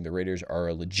firing. The Raiders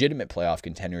are legitimate playoff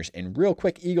contenders. And real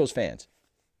quick, Eagles fans,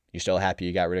 you still happy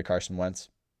you got rid of Carson Wentz?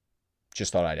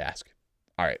 Just thought I'd ask.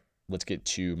 All right. Let's get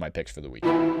to my picks for the week.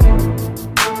 All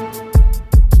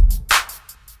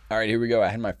right, here we go. I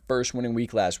had my first winning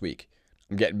week last week.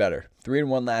 I'm getting better.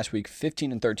 3-1 last week,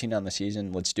 15-13 on the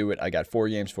season. Let's do it. I got 4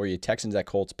 games for you. Texans at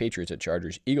Colts, Patriots at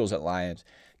Chargers, Eagles at Lions,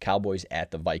 Cowboys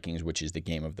at the Vikings, which is the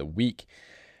game of the week.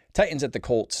 Titans at the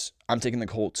Colts. I'm taking the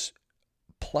Colts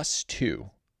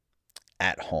 +2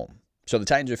 at home. So the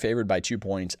Titans are favored by 2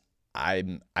 points. I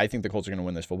think the Colts are going to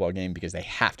win this football game because they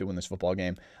have to win this football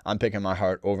game. I'm picking my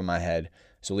heart over my head,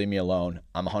 so leave me alone.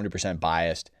 I'm 100%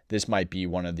 biased. This might be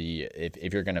one of the,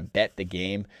 if you're going to bet the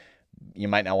game, you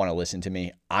might not want to listen to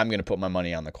me. I'm going to put my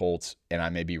money on the Colts, and I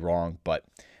may be wrong, but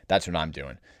that's what I'm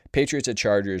doing. Patriots at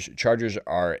Chargers. Chargers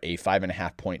are a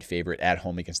 5.5-point favorite at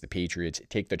home against the Patriots.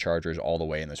 Take the Chargers all the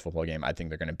way in this football game. I think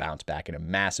they're going to bounce back in a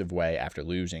massive way after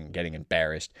losing, getting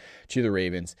embarrassed to the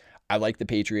Ravens. I like the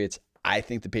Patriots. I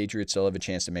think the Patriots still have a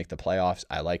chance to make the playoffs.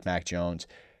 I like Mac Jones.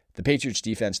 The Patriots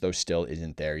defense, though, still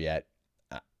isn't there yet.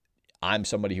 I'm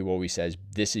somebody who always says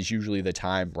this is usually the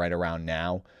time right around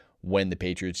now when the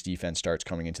Patriots defense starts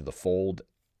coming into the fold.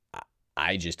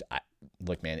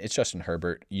 Look, man, it's Justin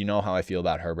Herbert. You know how I feel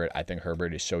about Herbert. I think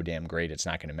Herbert is so damn great. It's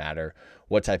not going to matter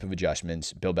what type of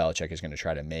adjustments Bill Belichick is going to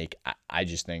try to make. I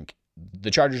just think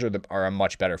the Chargers are a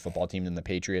much better football team than the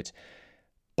Patriots,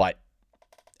 but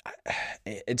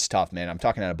it's tough, man. I'm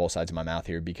talking out of both sides of my mouth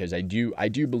here because I do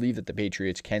believe that the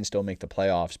Patriots can still make the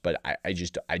playoffs, but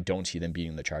I don't see them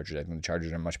beating the Chargers. I think the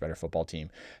Chargers are a much better football team.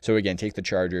 So again, take the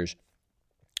Chargers.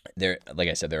 They're, like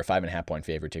I said, they're a 5.5-point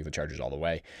favorite. Take the Chargers all the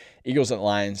way. Eagles at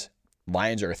Lions.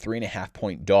 Lions are a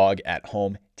 3.5-point dog at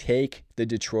home. Take the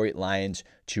Detroit Lions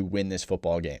to win this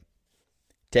football game.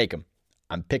 Take them.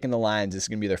 I'm picking the Lions. This is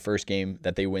going to be their first game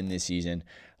that they win this season.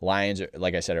 Lions,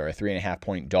 like I said, are a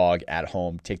 3.5-point dog at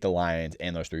home. Take the Lions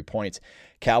and those 3 points.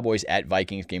 Cowboys at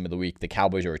Vikings, game of the week. The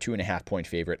Cowboys are a 2.5-point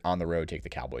favorite on the road. Take the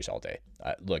Cowboys all day.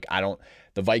 The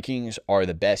Vikings are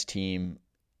the best team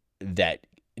that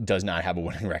does not have a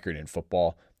winning record in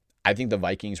football. I think the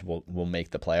Vikings will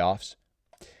make the playoffs,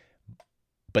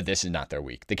 but this is not their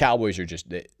week. The Cowboys are just,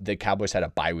 the Cowboys had a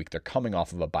bye week. They're coming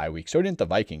off of a bye week. So didn't the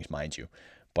Vikings, mind you.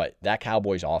 But that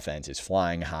Cowboys offense is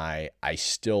flying high. I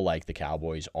still like the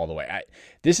Cowboys all the way.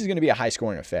 This is going to be a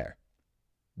high-scoring affair.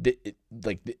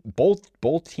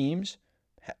 Both teams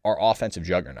are offensive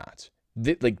juggernauts.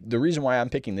 The reason why I'm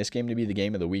picking this game to be the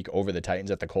game of the week over the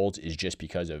Titans at the Colts is just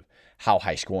because of how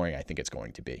high-scoring I think it's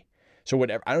going to be. So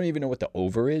whatever, I don't even know what the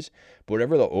over is, but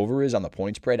whatever the over is on the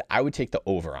point spread, I would take the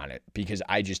over on it because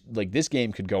I just like this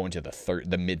game could go into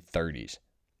the mid 30s.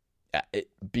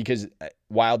 Because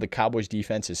while the Cowboys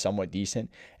defense is somewhat decent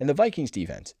and the Vikings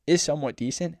defense is somewhat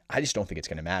decent, I just don't think it's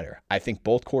going to matter. I think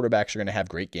both quarterbacks are going to have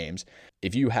great games.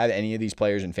 If you have any of these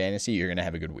players in fantasy, you're going to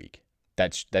have a good week.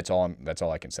 That's all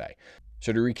I can say.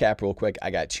 So to recap real quick, I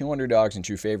got 2 underdogs and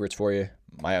 2 favorites for you.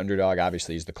 My underdog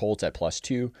obviously is the Colts at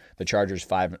 +2, the Chargers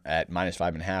at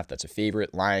 -5.5. That's a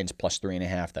favorite. Lions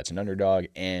 +3.5. That's an underdog,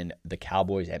 and the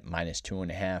Cowboys at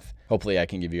 -2.5. Hopefully, I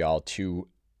can give you all 2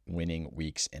 winning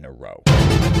weeks in a row.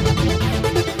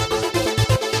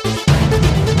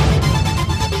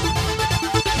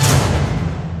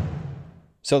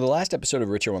 So the last episode of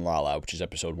Richo and Lala, which is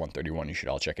episode 131, you should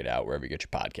all check it out wherever you get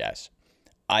your podcasts.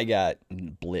 I got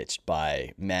blitzed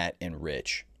by Matt and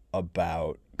Rich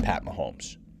about Pat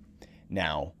Mahomes.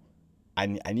 Now, I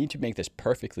need to make this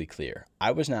perfectly clear.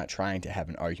 I was not trying to have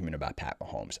an argument about Pat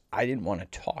Mahomes. I didn't want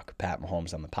to talk Pat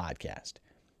Mahomes on the podcast.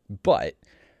 But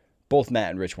both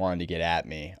Matt and Rich wanted to get at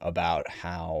me about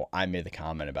how I made the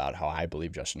comment about how I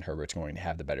believe Justin Herbert's going to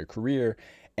have the better career.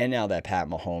 And now that Pat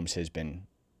Mahomes has been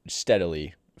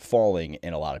steadily falling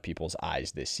in a lot of people's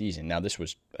eyes this season. Now, this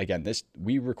was, again,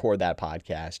 we record that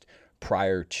podcast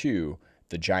prior to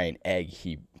the giant egg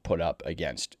he put up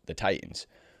against the Titans.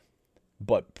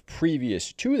 But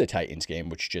previous to the Titans game,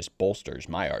 which just bolsters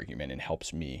my argument and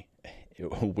helps me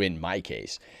win my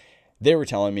case, they were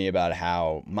telling me about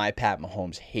how my Pat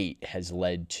Mahomes hate has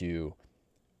led to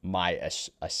my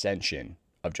ascension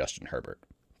of Justin Herbert,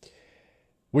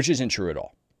 which isn't true at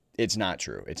all. It's not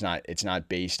true. It's not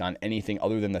based on anything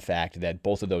other than the fact that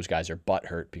both of those guys are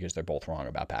butthurt because they're both wrong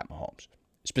about Pat Mahomes.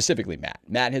 Specifically Matt.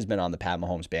 Matt has been on the Pat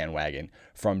Mahomes bandwagon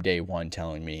from day one,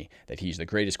 telling me that he's the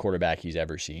greatest quarterback he's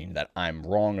ever seen, that I'm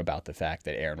wrong about the fact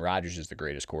that Aaron Rodgers is the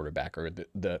greatest quarterback or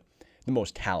the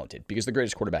most talented, because the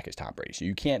greatest quarterback is Tom Brady. So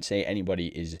you can't say anybody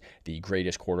is the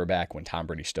greatest quarterback when Tom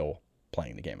Brady's still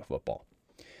playing the game of football.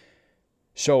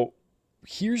 So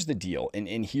here's the deal,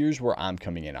 and here's where I'm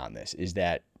coming in on this, is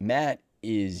that Matt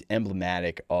is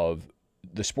emblematic of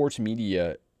the sports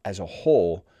media as a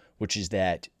whole, which is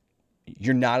that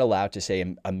you're not allowed to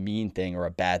say a mean thing or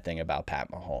a bad thing about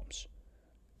Pat Mahomes.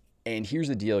 And here's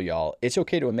the deal, y'all. It's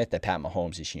okay to admit that Pat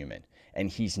Mahomes is human, and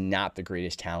he's not the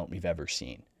greatest talent we've ever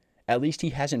seen. At least he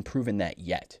hasn't proven that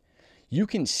yet. You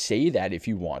can say that if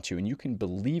you want to, and you can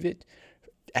believe it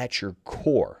at your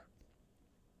core.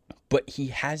 But he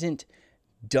hasn't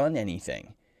done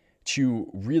anything to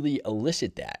really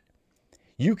elicit that.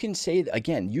 You can say,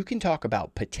 again, you can talk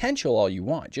about potential all you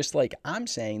want, just like I'm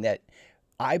saying that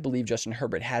I believe Justin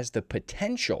Herbert has the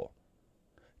potential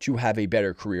to have a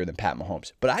better career than Pat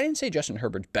Mahomes. But I didn't say Justin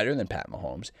Herbert's better than Pat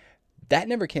Mahomes. That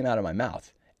never came out of my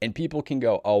mouth. And people can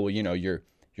go, oh, well, you're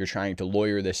trying to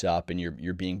lawyer this up and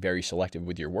you're being very selective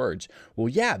with your words. Well,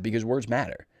 yeah, because words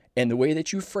matter. And the way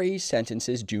that you phrase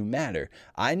sentences do matter.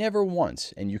 I never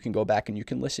once, and you can go back and you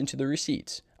can listen to the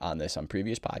receipts on this on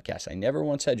previous podcasts, I never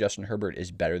once said Justin Herbert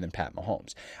is better than Pat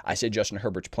Mahomes. I said Justin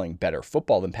Herbert's playing better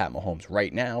football than Pat Mahomes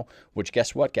right now, which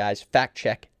guess what, guys? Fact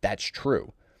check, that's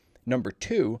true. Number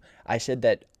 2, I said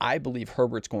that I believe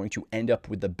Herbert's going to end up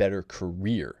with a better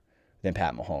career than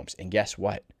Pat Mahomes. And guess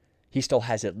what? He still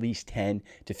has at least 10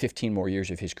 to 15 more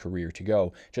years of his career to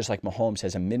go, just like Mahomes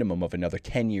has a minimum of another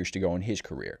 10 years to go in his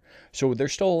career. So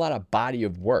there's still a lot of body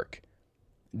of work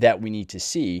that we need to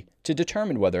see to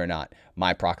determine whether or not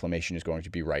my proclamation is going to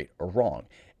be right or wrong.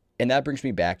 And that brings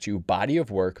me back to body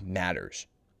of work matters.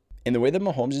 In the way that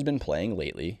Mahomes has been playing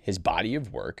lately, his body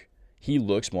of work, he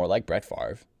looks more like Brett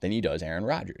Favre than he does Aaron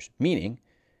Rodgers, meaning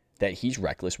that he's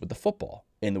reckless with the football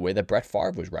in the way that Brett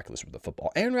Favre was reckless with the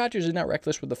football. Aaron Rodgers is not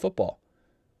reckless with the football.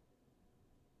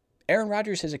 Aaron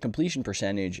Rodgers has a completion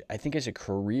percentage, I think, as a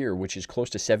career, which is close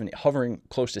to 70, hovering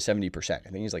close to 70%. I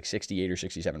think he's like 68 or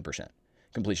 67%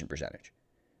 completion percentage.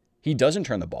 He doesn't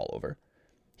turn the ball over.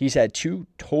 He's had 2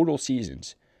 total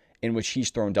seasons in which he's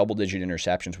thrown double-digit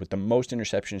interceptions, with the most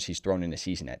interceptions he's thrown in a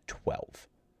season at 12.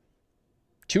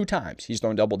 2 times he's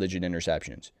thrown double-digit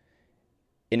interceptions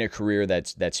in a career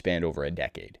that spanned over a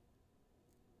decade.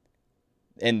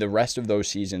 And the rest of those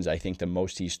seasons, I think the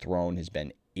most he's thrown has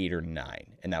been 8 or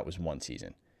 9, and that was 1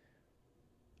 season.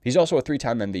 He's also a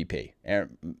 3-time MVP.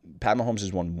 Pat Mahomes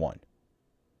has won 1.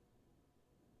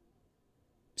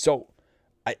 So,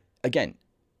 again,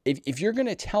 if you're going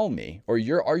to tell me, or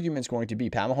your argument's going to be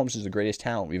Pat Mahomes is the greatest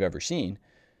talent we've ever seen,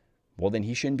 well, then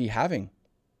he shouldn't be having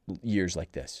years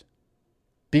like this.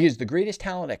 Because the greatest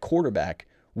talent at quarterback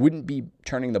wouldn't be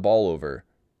turning the ball over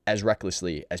as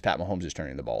recklessly as Pat Mahomes is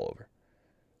turning the ball over.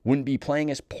 Wouldn't be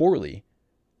playing as poorly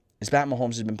as Pat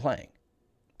Mahomes has been playing.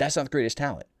 That's not the greatest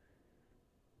talent.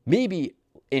 Maybe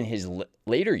in his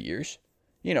later years,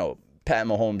 Pat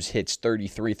Mahomes hits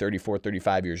 33, 34,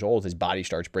 35 years old. His body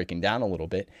starts breaking down a little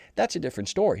bit. That's a different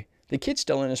story. The kid's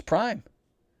still in his prime.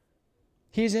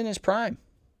 He's in his prime.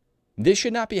 This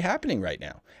should not be happening right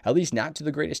now, at least not to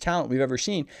the greatest talent we've ever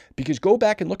seen, because go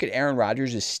back and look at Aaron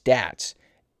Rodgers' stats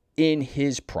in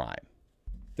his prime.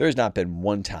 There has not been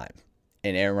one time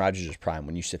in Aaron Rodgers' prime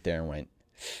when you sit there and went,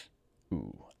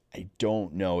 ooh, I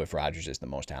don't know if Rodgers is the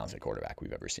most talented quarterback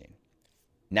we've ever seen.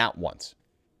 Not once.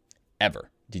 Ever.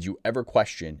 Did you ever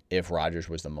question if Rodgers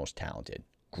was the most talented?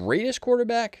 Greatest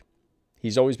quarterback?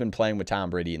 He's always been playing with Tom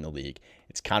Brady in the league.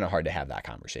 It's kind of hard to have that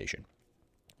conversation.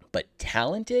 But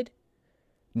talented?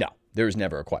 No, there was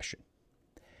never a question.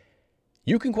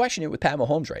 You can question it with Pat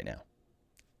Mahomes right now.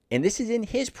 And this is in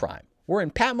his prime. We're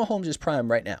in Pat Mahomes' prime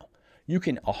right now. You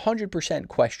can 100%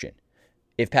 question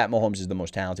if Pat Mahomes is the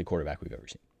most talented quarterback we've ever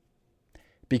seen.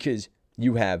 Because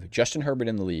you have Justin Herbert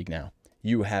in the league now.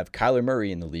 You have Kyler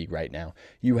Murray in the league right now.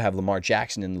 You have Lamar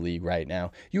Jackson in the league right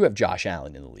now. You have Josh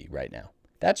Allen in the league right now.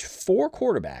 That's 4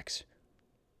 quarterbacks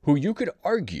who you could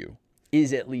argue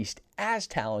is at least as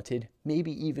talented,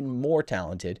 maybe even more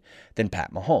talented than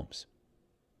Pat Mahomes.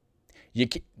 You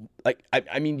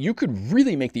could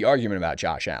really make the argument about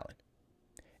Josh Allen.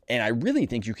 And I really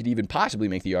think you could even possibly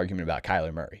make the argument about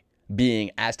Kyler Murray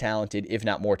being as talented, if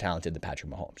not more talented, than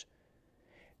Patrick Mahomes.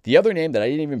 The other name that I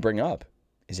didn't even bring up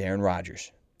is Aaron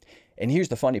Rodgers. And here's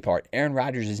the funny part. Aaron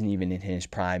Rodgers isn't even in his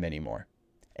prime anymore.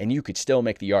 And you could still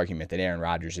make the argument that Aaron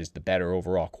Rodgers is the better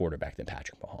overall quarterback than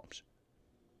Patrick Mahomes.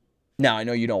 Now, I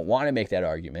know you don't want to make that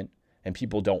argument, and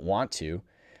people don't want to,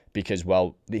 because,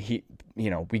 well, we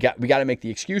got to make the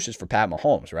excuses for Pat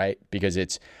Mahomes, right? Because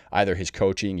it's either his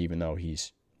coaching, even though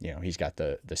he's got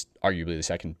the arguably the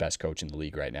second best coach in the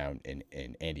league right now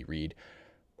in Andy Reid,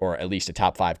 or at least a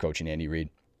top 5 coach in Andy Reid,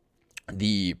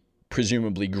 the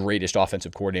presumably greatest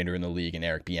offensive coordinator in the league in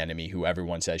Eric Bieniemy, who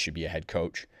everyone says should be a head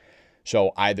coach.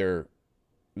 So either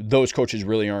those coaches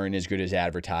really aren't as good as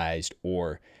advertised,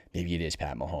 or maybe it is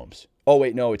Pat Mahomes. Oh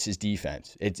wait, no, it's his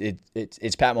defense.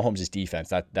 It's Pat Mahomes'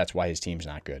 defense. That's why his team's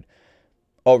not good.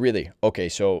 Oh really? Okay,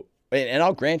 so and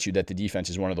I'll grant you that the defense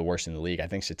is one of the worst in the league. I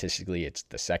think statistically it's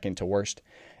the second to worst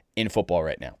in football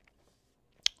right now.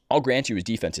 I'll grant you his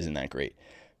defense isn't that great.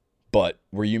 But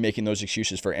were you making those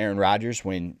excuses for Aaron Rodgers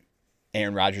when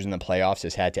Aaron Rodgers in the playoffs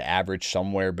has had to average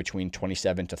somewhere between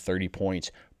 27 to 30 points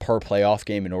per playoff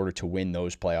game in order to win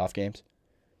those playoff games?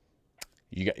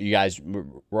 You guys,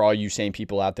 were all you sane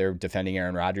people out there defending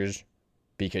Aaron Rodgers?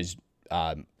 Because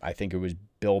I think it was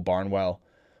Bill Barnwell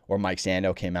or Mike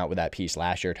Sando came out with that piece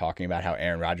last year talking about how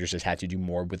Aaron Rodgers has had to do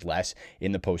more with less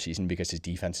in the postseason because his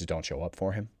defenses don't show up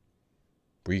for him.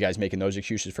 Were you guys making those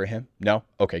excuses for him? No?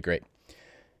 Okay, great.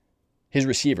 His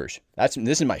receivers.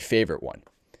 This is my favorite one.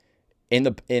 In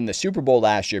the Super Bowl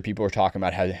last year, people were talking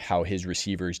about how his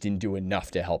receivers didn't do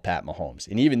enough to help Pat Mahomes.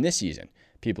 And even this season,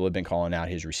 people have been calling out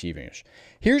his receivers.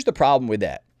 Here's the problem with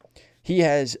that. He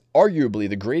has arguably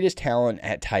the greatest talent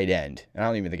at tight end. And I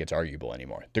don't even think it's arguable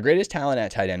anymore. The greatest talent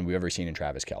at tight end we've ever seen in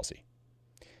Travis Kelce.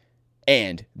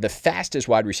 And the fastest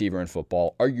wide receiver in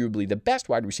football, arguably the best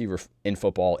wide receiver in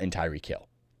football in Tyreek Hill.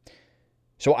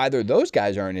 So either those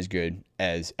guys aren't as good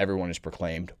as everyone has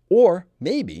proclaimed, or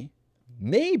maybe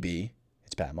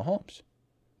it's Pat Mahomes.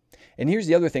 And here's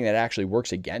the other thing that actually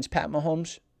works against Pat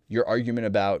Mahomes, your argument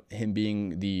about him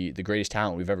being the greatest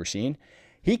talent we've ever seen.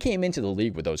 He came into the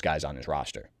league with those guys on his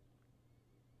roster.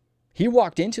 He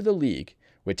walked into the league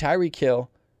with Tyreek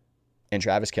Hill and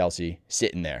Travis Kelce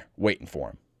sitting there waiting for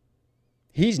him.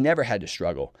 He's never had to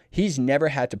struggle. He's never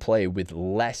had to play with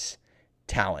less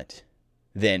talent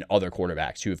than other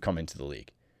quarterbacks who have come into the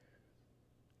league.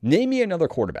 Name me another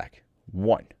quarterback,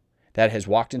 one, that has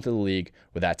walked into the league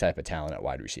with that type of talent at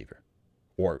wide receiver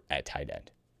or at tight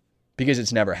end. Because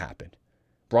it's never happened.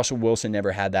 Russell Wilson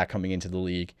never had that coming into the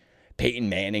league. Peyton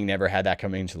Manning never had that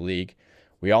coming into the league.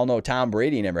 We all know Tom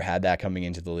Brady never had that coming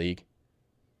into the league.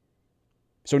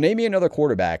 So name me another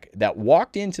quarterback that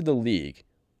walked into the league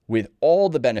with all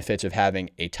the benefits of having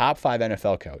a top 5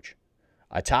 NFL coach,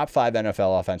 a top 5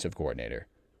 NFL offensive coordinator,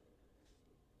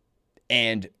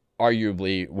 and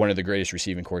arguably one of the greatest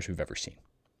receiving corps we've ever seen.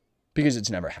 Because it's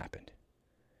never happened.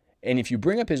 And if you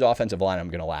bring up his offensive line, I'm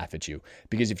going to laugh at you.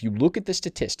 Because if you look at the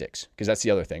statistics, because that's the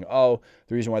other thing. Oh,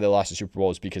 the reason why they lost the Super Bowl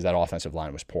is because that offensive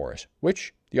line was porous.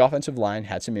 Which the offensive line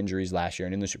had some injuries last year,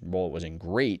 and in the Super Bowl it wasn't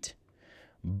great.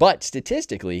 But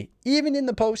statistically, even in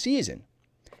the postseason,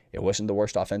 it wasn't the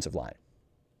worst offensive line.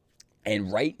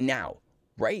 And right now,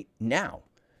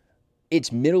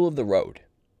 it's middle of the road.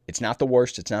 It's not the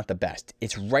worst, it's not the best.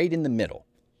 It's right in the middle.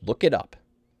 Look it up.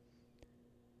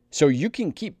 So you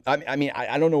can keep,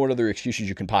 I don't know what other excuses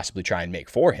you can possibly try and make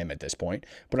for him at this point,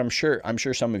 but I'm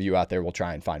sure some of you out there will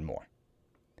try and find more.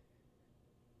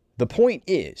 The point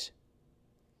is,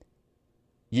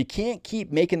 you can't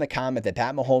keep making the comment that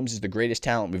Pat Mahomes is the greatest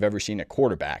talent we've ever seen at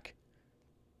quarterback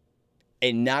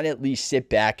and not at least sit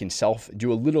back and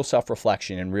do a little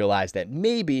self-reflection and realize that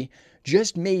maybe,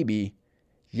 just maybe,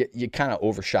 you kind of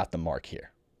overshot the mark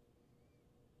here.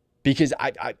 Because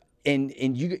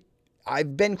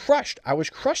I've been crushed. I was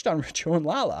crushed on Richo and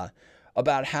Lala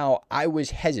about how I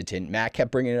was hesitant. Matt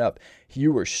kept bringing it up.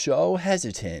 You were so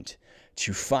hesitant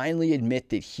to finally admit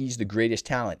that he's the greatest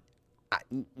talent.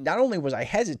 Not only was I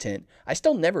hesitant, I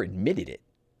still never admitted it.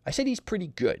 I said he's pretty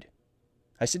good.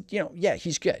 I said, yeah,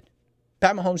 he's good.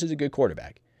 Pat Mahomes is a good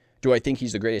quarterback. Do I think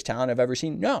he's the greatest talent I've ever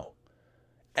seen? No.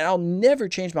 And I'll never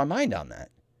change my mind on that.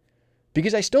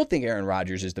 Because I still think Aaron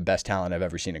Rodgers is the best talent I've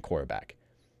ever seen at quarterback.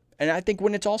 And I think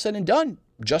when it's all said and done,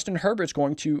 Justin Herbert's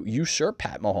going to usurp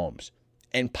Pat Mahomes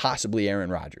and possibly Aaron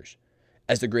Rodgers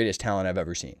as the greatest talent I've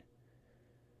ever seen.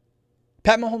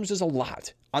 Pat Mahomes is a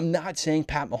lot. I'm not saying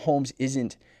Pat Mahomes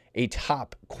isn't a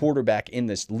top quarterback in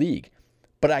this league.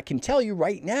 But I can tell you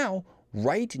right now,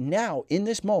 in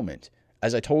this moment,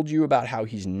 as I told you about how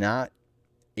he's not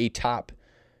a top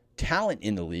talent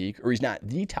in the league, or he's not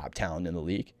the top talent in the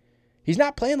league, he's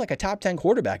not playing like a top 10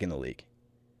 quarterback in the league.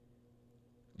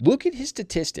 Look at his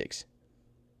statistics.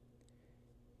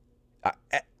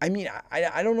 I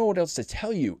don't know what else to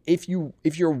tell you. If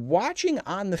you're watching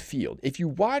on the field, if you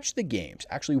watch the games,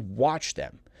 actually watch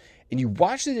them, and you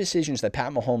watch the decisions that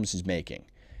Pat Mahomes is making,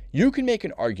 you can make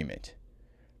an argument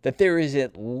that there is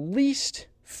at least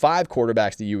 5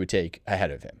 quarterbacks that you would take ahead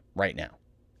of him right now.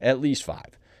 At least 5.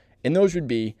 And those would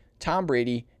be Tom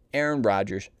Brady, Aaron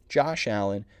Rodgers, Josh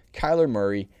Allen, Kyler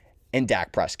Murray, and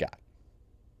Dak Prescott.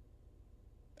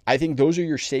 I think those are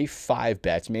your safe 5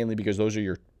 bets, mainly because those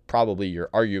are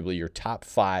arguably your top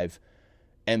 5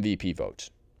 MVP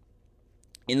votes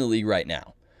in the league right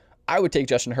now. I would take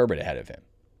Justin Herbert ahead of him.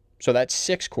 So that's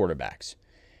 6 quarterbacks.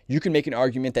 You can make an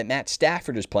argument that Matt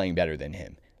Stafford is playing better than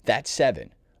him. That's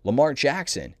 7. Lamar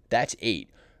Jackson, that's 8.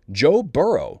 Joe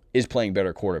Burrow is playing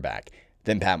better quarterback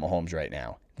than Pat Mahomes right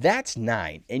now. That's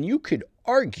 9. And you could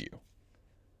argue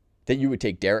that you would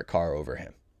take Derek Carr over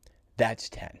him. That's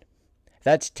 10.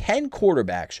 That's 10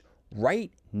 quarterbacks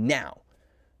right now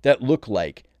that look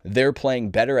like they're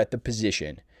playing better at the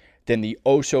position than the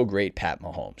oh-so-great Pat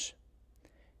Mahomes.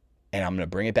 And I'm going to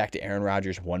bring it back to Aaron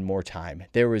Rodgers one more time.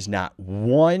 There was not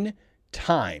one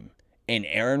time in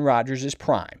Aaron Rodgers'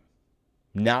 prime,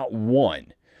 not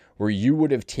one, where you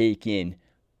would have taken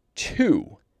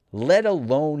 2, let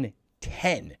alone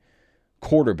 10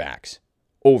 quarterbacks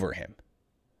over him.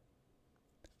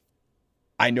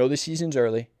 I know the season's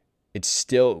early. It's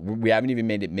still, we haven't even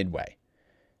made it midway.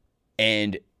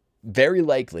 And very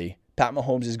likely, Pat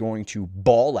Mahomes is going to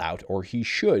ball out, or he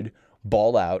should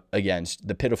ball out against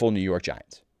the pitiful New York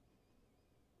Giants.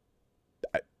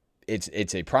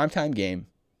 It's a primetime game.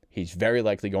 He's very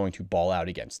likely going to ball out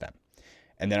against them.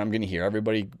 And then I'm going to hear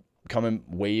everybody coming,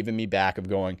 waving me back of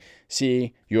going,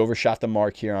 see, you overshot the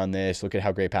mark here on this. Look at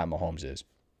how great Pat Mahomes is.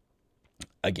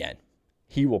 Again,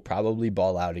 he will probably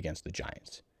ball out against the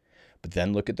Giants. But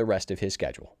then look at the rest of his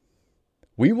schedule.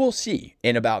 We will see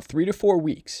in about 3 to 4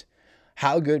 weeks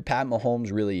how good Pat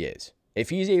Mahomes really is. If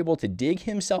he's able to dig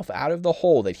himself out of the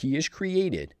hole that he has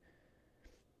created,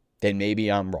 then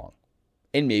maybe I'm wrong.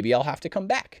 And maybe I'll have to come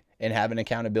back and have an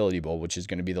accountability bowl, which is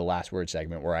going to be the last word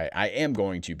segment where I am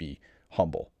going to be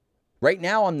humble. Right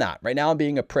now, I'm not. Right now, I'm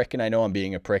being a prick, and I know I'm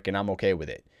being a prick, and I'm okay with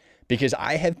it. Because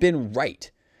I have been right.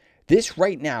 This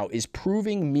right now is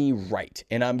proving me right,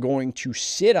 and I'm going to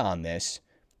sit on this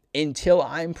until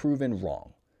I'm proven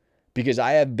wrong. Because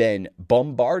I have been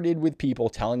bombarded with people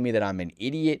telling me that I'm an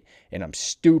idiot and I'm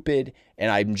stupid and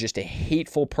I'm just a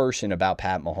hateful person about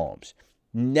Pat Mahomes.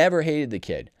 Never hated the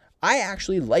kid. I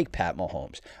actually like Pat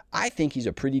Mahomes. I think he's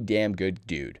a pretty damn good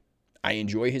dude. I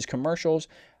enjoy his commercials.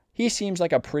 He seems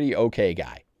like a pretty okay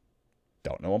guy.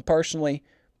 Don't know him personally,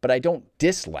 but I don't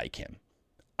dislike him.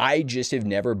 I just have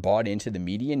never bought into the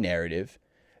media narrative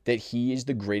that he is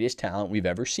the greatest talent we've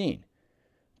ever seen.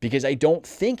 Because I don't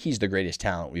think he's the greatest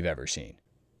talent we've ever seen.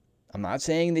 I'm not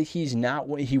saying that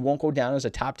he won't go down as a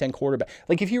top 10 quarterback.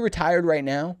 Like if he retired right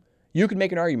now, you could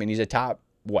make an argument he's a top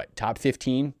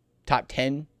 15, top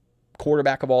 10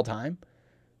 quarterback of all time.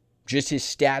 Just his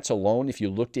stats alone, if you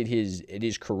looked at his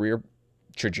career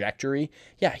trajectory,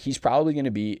 yeah, he's definitely going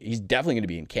to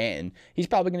be in Canton. He's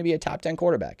probably going to be a top 10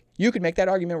 quarterback. You could make that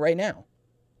argument right now.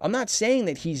 I'm not saying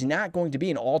that he's not going to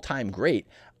be an all-time great.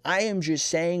 I am just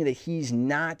saying that he's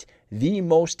not the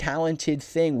most talented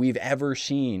thing we've ever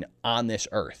seen on this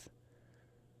earth.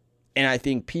 And I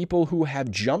think people who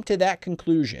have jumped to that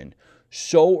conclusion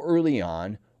so early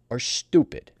on are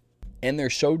stupid. And they're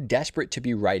so desperate to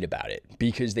be right about it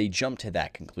because they jump to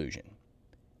that conclusion.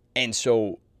 And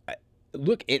so,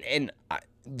 look,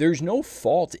 there's no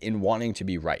fault in wanting to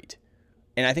be right.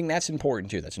 And I think that's important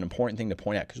too. That's an important thing to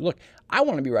point out. Because look, I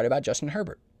want to be right about Justin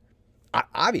Herbert.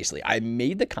 Obviously, I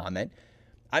made the comment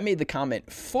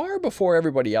far before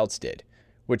everybody else did,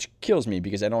 which kills me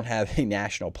because I don't have a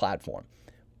national platform.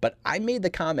 But I made the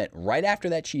comment right after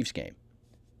that Chiefs game.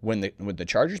 When the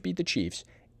Chargers beat the Chiefs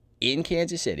in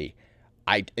Kansas City,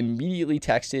 I immediately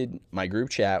texted my group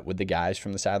chat with the guys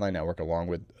from the Sideline Network along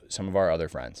with some of our other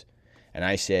friends. And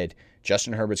I said,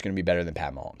 Justin Herbert's going to be better than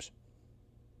Pat Mahomes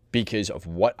because of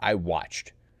what I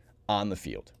watched on the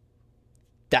field.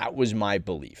 That was my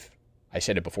belief. I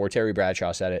said it before Terry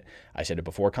Bradshaw said it. I said it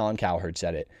before Colin Cowherd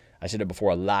said it. I said it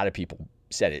before a lot of people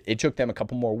said it. It took them a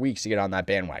couple more weeks to get on that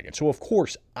bandwagon. So, of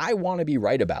course, I want to be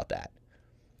right about that.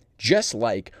 Just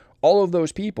like all of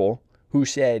those people who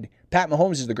said Pat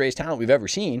Mahomes is the greatest talent we've ever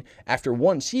seen after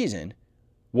one season.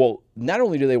 Well, not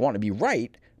only do they want to be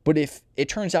right, but if it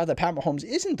turns out that Pat Mahomes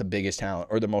isn't the biggest talent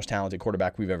or the most talented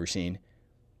quarterback we've ever seen,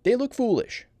 they look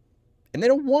foolish. And they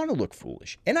don't want to look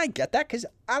foolish. And I get that because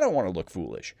I don't want to look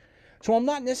foolish. So I'm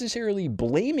not necessarily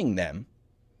blaming them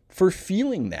for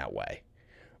feeling that way.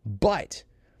 But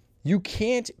you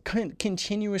can't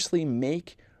continuously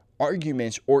make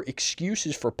arguments or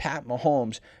excuses for Pat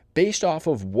Mahomes based off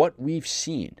of what we've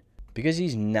seen. Because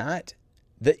he's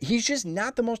just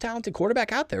not the most talented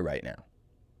quarterback out there right now.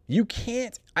 You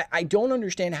can't, I don't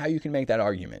understand how you can make that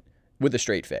argument with a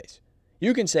straight face.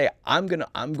 You can say, I'm going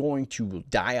to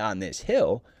die on this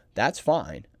hill. That's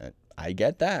fine. I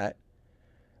get that.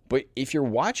 But if you're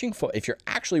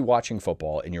actually watching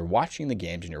football and you're watching the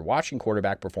games and you're watching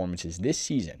quarterback performances this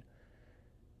season,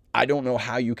 I don't know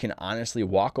how you can honestly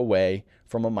walk away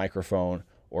from a microphone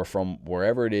or from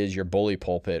wherever it is, your bully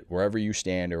pulpit, wherever you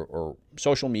stand, or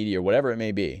social media, or whatever it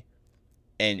may be,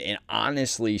 and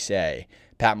honestly say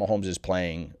Pat Mahomes is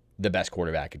playing the best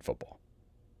quarterback in football.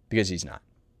 Because he's not.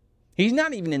 He's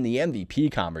not even in the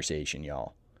MVP conversation,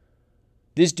 y'all.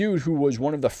 This dude who was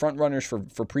one of the front runners for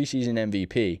preseason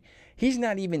MVP, he's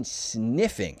not even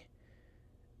sniffing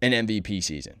an MVP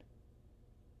season.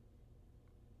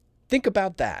 Think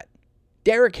about that.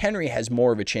 Derrick Henry has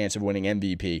more of a chance of winning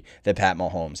MVP than Pat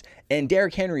Mahomes. And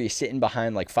Derrick Henry is sitting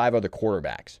behind like 5 other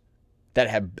quarterbacks that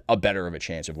have a better of a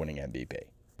chance of winning MVP.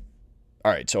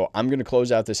 All right, so I'm going to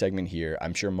close out this segment here.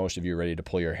 I'm sure most of you are ready to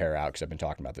pull your hair out because I've been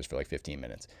talking about this for like 15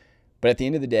 minutes. But at the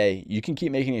end of the day, you can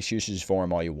keep making excuses for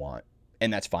him all you want.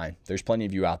 And that's fine. There's plenty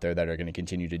of you out there that are going to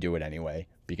continue to do it anyway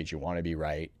because you want to be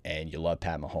right and you love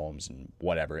Pat Mahomes and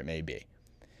whatever it may be.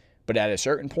 But at a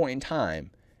certain point in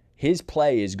time, his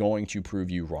play is going to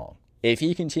prove you wrong. If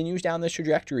he continues down this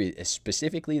trajectory,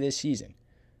 specifically this season,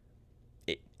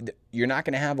 you're not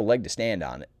going to have a leg to stand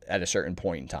on at a certain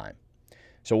point in time.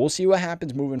 So we'll see what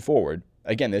happens moving forward.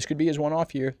 Again, this could be his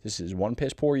one-off year. This is one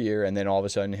piss-poor year, and then all of a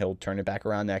sudden he'll turn it back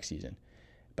around next season.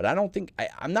 But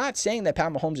I'm not saying that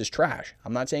Pat Mahomes is trash.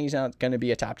 I'm not saying he's not going to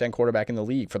be a top 10 quarterback in the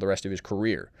league for the rest of his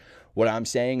career. What I'm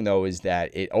saying, though, is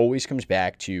that it always comes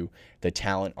back to the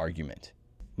talent argument.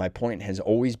 My point has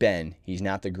always been he's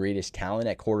not the greatest talent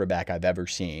at quarterback I've ever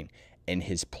seen, and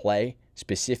his play,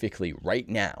 specifically right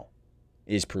now,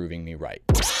 is proving me right.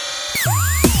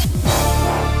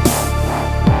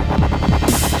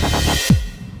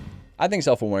 I think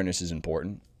self-awareness is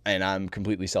important, and I'm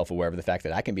completely self-aware of the fact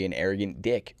that I can be an arrogant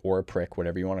dick or a prick,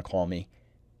 whatever you want to call me,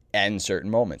 in certain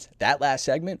moments. That last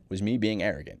segment was me being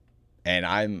arrogant, and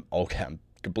I'm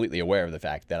completely aware of the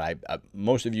fact that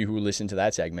most of you who listen to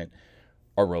that segment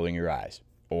are rolling your eyes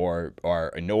or are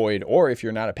annoyed, or if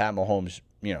you're not a Pat Mahomes,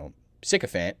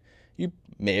 sycophant, you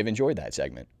may have enjoyed that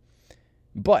segment.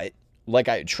 But like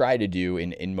I try to do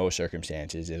in most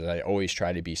circumstances is I always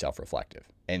try to be self-reflective.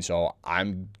 And so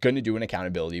I'm going to do an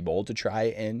accountability bowl to try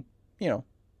and,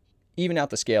 even out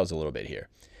the scales a little bit here.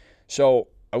 So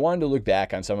I wanted to look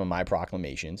back on some of my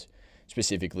proclamations,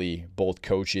 specifically both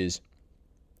coaches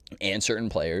and certain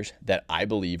players that I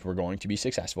believe were going to be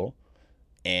successful.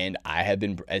 And I have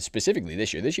been, specifically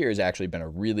this year has actually been a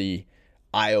really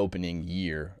eye-opening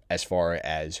year as far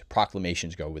as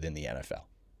proclamations go within the NFL,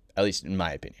 at least in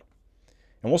my opinion.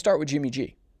 And we'll start with Jimmy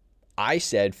G. I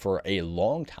said for a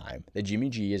long time that Jimmy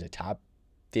G is a top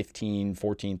 15,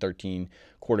 14, 13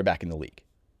 quarterback in the league.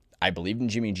 I believed in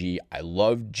Jimmy G. I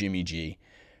loved Jimmy G.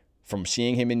 From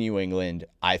seeing him in New England,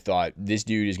 I thought this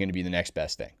dude is going to be the next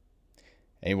best thing.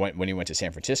 And when he went to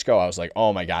San Francisco, I was like,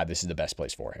 oh my God, this is the best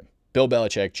place for him. Bill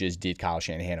Belichick just did Kyle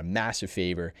Shanahan a massive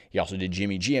favor. He also did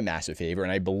Jimmy G a massive favor.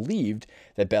 And I believed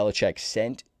that Belichick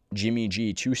sent Jimmy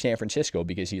G to San Francisco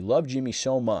because he loved Jimmy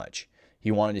so much.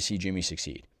 He wanted to see Jimmy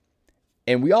succeed.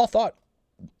 And we all thought,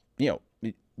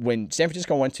 when San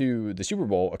Francisco went to the Super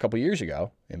Bowl a couple years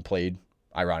ago and played,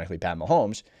 ironically, Pat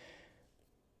Mahomes,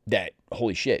 that,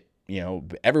 holy shit,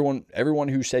 everyone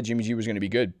who said Jimmy G was going to be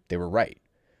good, they were right.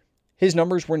 His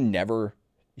numbers were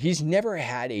he's never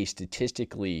had a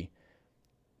statistically,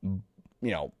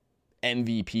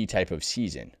 MVP type of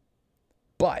season.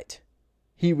 But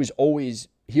he always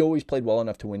played well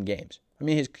enough to win games. I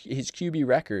mean, his QB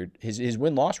record, his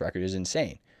win-loss record is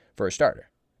insane for a starter.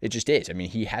 It just is. I mean,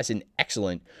 he has an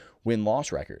excellent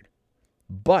win-loss record.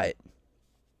 But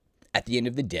at the end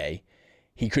of the day,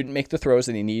 he couldn't make the throws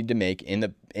that he needed to make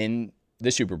in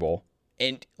the Super Bowl.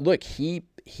 And look, he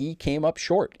came up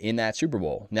short in that Super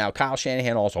Bowl. Now, Kyle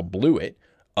Shanahan also blew it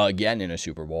again in a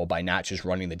Super Bowl by not just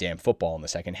running the damn football in the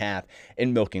second half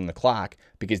and milking the clock,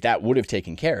 because that would have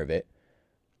taken care of it.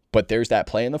 But there's that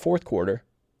play in the fourth quarter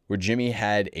where Jimmy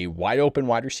had a wide open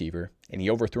wide receiver and he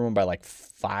overthrew him by like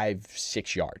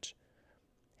 5-6 yards.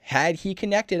 Had he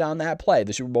connected on that play,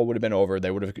 the Super Bowl would have been over.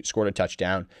 They would have scored a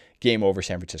touchdown. Game over.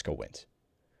 San Francisco wins.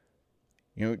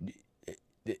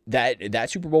 That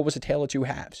Super Bowl was a tale of two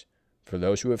halves. For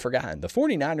those who have forgotten, the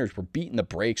 49ers were beating the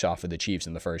brakes off of the Chiefs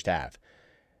in the first half.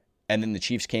 And then the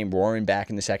Chiefs came roaring back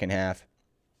in the second half.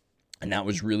 And that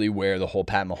was really where the whole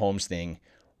Pat Mahomes thing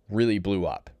really blew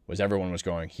up. Was everyone was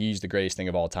going, he's the greatest thing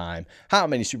of all time. How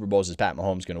many Super Bowls is Pat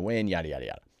Mahomes going to win? Yada, yada,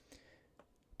 yada.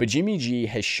 But Jimmy G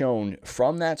has shown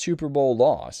from that Super Bowl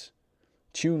loss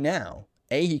to now,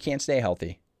 A, he can't stay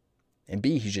healthy. And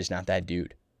B, he's just not that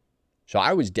dude. So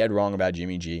I was dead wrong about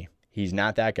Jimmy G. He's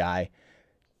not that guy.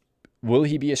 Will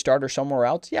he be a starter somewhere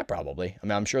else? Yeah, probably. I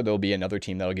mean, I'm sure there'll be another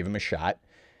team that'll give him a shot.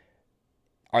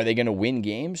 Are they going to win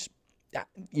games?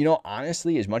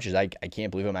 Honestly, as much as I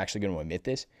can't believe I'm actually going to admit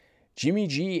this, Jimmy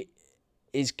G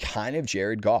is kind of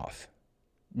Jared Goff.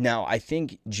 Now, I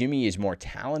think Jimmy is more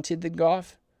talented than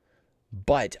Goff,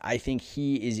 but I think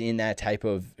he is in that type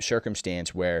of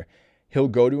circumstance where he'll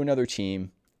go to another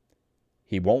team.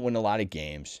 He won't win a lot of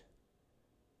games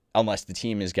unless the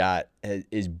team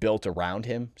is built around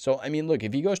him. So, I mean, look,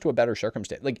 if he goes to a better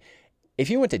circumstance, like if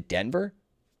he went to Denver,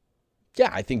 yeah,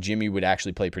 I think Jimmy would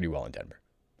actually play pretty well in Denver.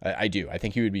 I do. I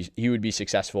think he would be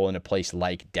successful in a place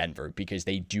like Denver because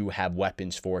they do have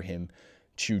weapons for him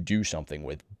to do something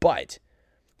with. But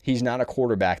he's not a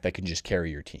quarterback that can just carry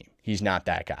your team. He's not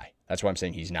that guy. That's why I'm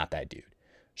saying he's not that dude.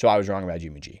 So I was wrong about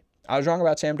Jimmy G. I was wrong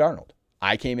about Sam Darnold.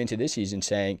 I came into this season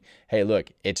saying, hey, look,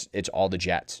 it's all the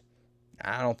Jets.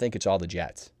 I don't think it's all the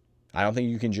Jets. I don't think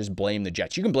you can just blame the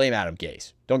Jets. You can blame Adam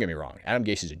Gase. Don't get me wrong. Adam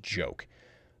Gase is a joke.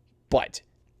 But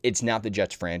it's not the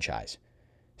Jets franchise.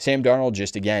 Sam Darnold,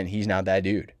 just again, he's not that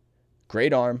dude.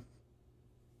 Great arm.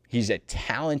 He's a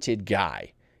talented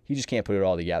guy. He just can't put it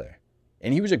all together.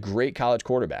 And he was a great college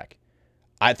quarterback.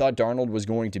 I thought Darnold was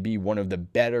going to be one of the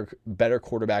better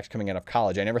quarterbacks coming out of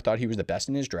college. I never thought he was the best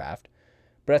in his draft,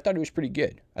 but I thought he was pretty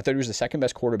good. I thought he was the second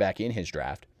best quarterback in his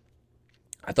draft.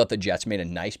 I thought the Jets made a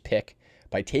nice pick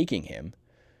by taking him.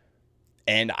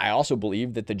 And I also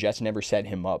believe that the Jets never set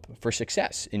him up for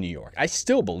success in New York. I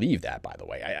still believe that, by the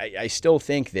way. I still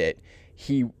think that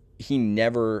he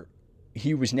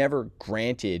was never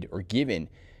granted or given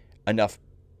enough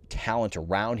talent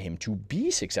around him to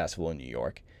be successful in New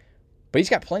York. But he's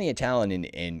got plenty of talent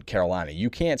in Carolina. You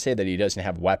can't say that he doesn't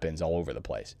have weapons all over the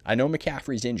place. I know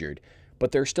McCaffrey's injured,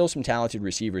 but there's still some talented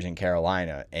receivers in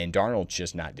Carolina, and Darnold's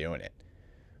just not doing it.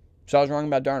 So I was wrong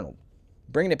about Darnold.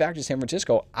 Bringing it back to San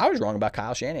Francisco, I was wrong about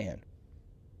Kyle Shanahan.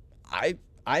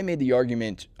 I made the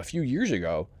argument a few years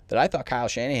ago that I thought Kyle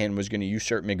Shanahan was going to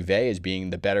usurp McVay as being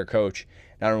the better coach,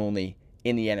 not only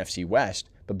in the NFC West,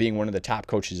 but being one of the top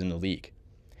coaches in the league.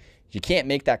 You can't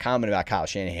make that comment about Kyle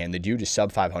Shanahan. The dude is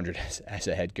sub 500 as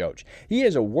a head coach. He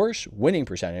has a worse winning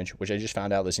percentage, which I just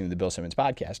found out listening to the Bill Simmons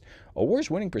podcast, a worse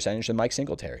winning percentage than Mike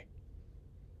Singletary.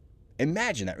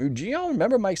 Imagine that. Do y'all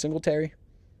remember Mike Singletary?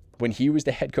 When he was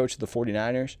the head coach of the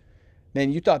 49ers,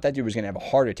 man, you thought that dude was going to have a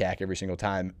heart attack every single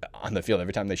time on the field.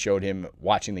 Every time they showed him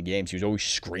watching the games, he was always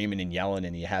screaming and yelling,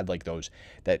 and he had like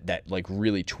that like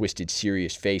really twisted,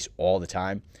 serious face all the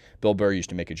time. Bill Burr used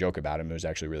to make a joke about him. It was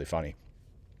actually really funny.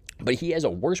 But he has a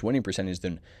worse winning percentage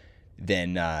than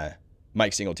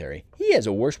Mike Singletary. He has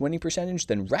a worse winning percentage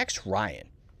than Rex Ryan.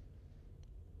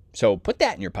 So put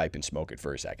that in your pipe and smoke it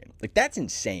for a second. Like, that's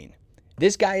insane.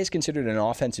 This guy is considered an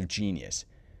offensive genius.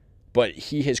 But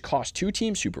he has cost two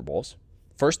teams Super Bowls.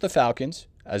 First, the Falcons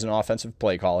as an offensive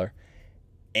play caller,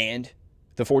 and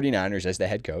the 49ers as the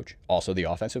head coach, also the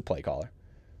offensive play caller.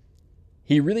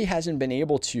 He really hasn't been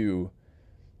able to,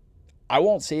 I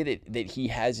won't say that he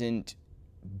hasn't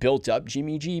built up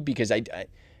Jimmy G, because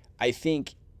I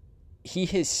think he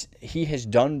has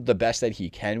done the best that he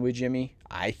can with Jimmy,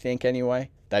 I think anyway.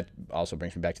 That also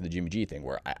brings me back to the Jimmy G thing,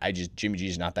 where Jimmy G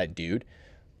is not that dude.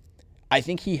 I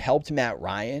think he helped Matt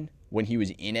Ryan when he was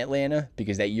in Atlanta,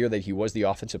 because that year that he was the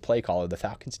offensive play caller, the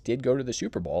Falcons did go to the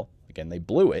Super Bowl. Again, they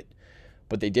blew it,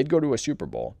 but they did go to a Super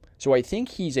Bowl. So I think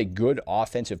he's a good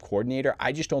offensive coordinator.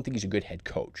 I just don't think he's a good head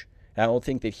coach. And I don't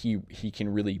think that he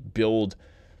can really build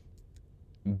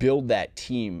that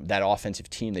team, that offensive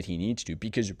team that he needs to,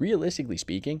 because realistically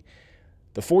speaking,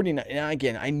 the 49ers, and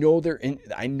again, I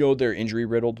know they're injury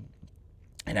riddled,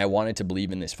 and I wanted to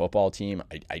believe in this football team.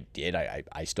 I did.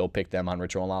 I still picked them on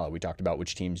Rich Olala. We talked about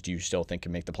which teams do you still think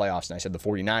can make the playoffs, and I said the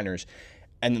 49ers,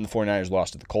 and then the 49ers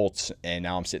lost to the Colts, and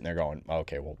now I'm sitting there going,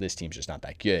 okay, well, this team's just not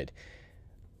that good.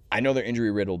 I know they're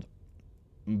injury riddled,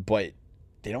 but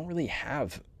they don't really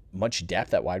have much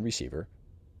depth at wide receiver.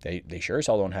 They sure as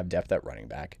hell don't have depth at running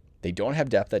back. They don't have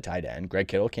depth at tight end. Greg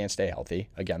Kittle can't stay healthy.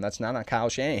 Again, that's not on Kyle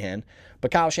Shanahan,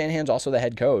 but Kyle Shanahan's also the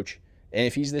head coach, and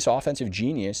if he's this offensive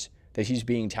genius that he's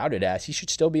being touted as, he should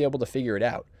still be able to figure it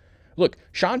out. Look,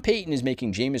 Sean Payton is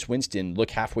making Jameis Winston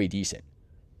look halfway decent.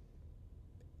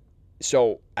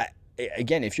 So,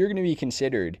 again, if you're going to be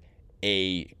considered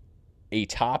a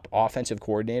top offensive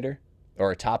coordinator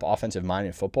or a top offensive mind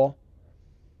in football,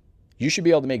 you should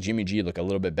be able to make Jimmy G look a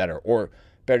little bit better. Or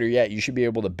better yet, you should be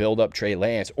able to build up Trey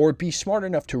Lance, or be smart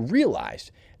enough to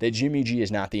realize that Jimmy G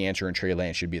is not the answer and Trey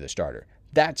Lance should be the starter.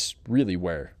 That's really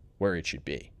where it should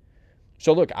be.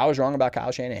 So look, I was wrong about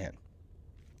Kyle Shanahan.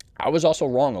 I was also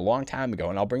wrong a long time ago,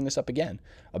 and I'll bring this up again,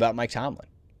 about Mike Tomlin.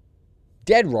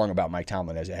 Dead wrong about Mike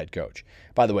Tomlin as a head coach.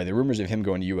 By the way, the rumors of him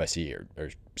going to USC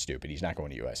are stupid. He's not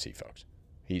going to USC, folks.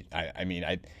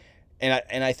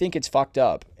 I think it's fucked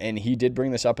up. And he did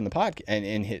bring this up in the podcast, and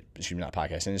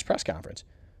in his press conference,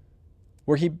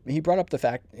 where he brought up the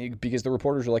fact, because the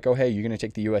reporters were like, "Oh, hey, you're going to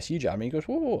take the USC job," and he goes,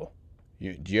 "Whoa.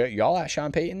 Y'all ask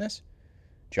Sean Payton this?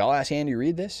 Did y'all ask Andy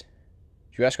Reid this?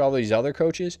 Did you ask all these other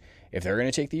coaches if they're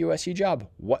going to take the USC job?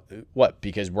 What?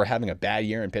 Because we're having a bad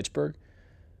year in Pittsburgh?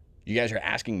 You guys are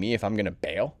asking me if I'm going to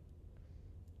bail?"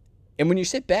 And when you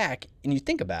sit back and you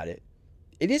think about it,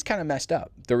 it is kind of messed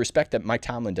up, the respect that Mike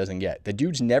Tomlin doesn't get. The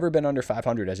dude's never been under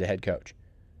 500 as a head coach.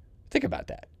 Think about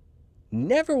that.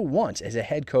 Never once as a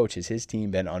head coach has his team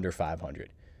been under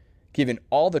 500, given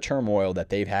all the turmoil that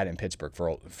they've had in Pittsburgh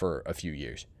for a few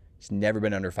years. He's never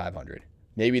been under 500.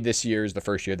 Maybe this year is the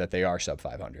first year that they are sub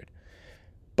 500.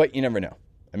 But you never know.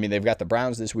 I mean, they've got the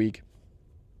Browns this week.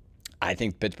 I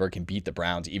think Pittsburgh can beat the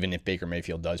Browns, even if Baker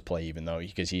Mayfield does play,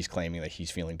 because he's claiming that he's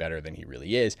feeling better than he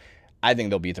really is. I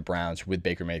think they'll beat the Browns with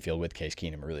Baker Mayfield, with Case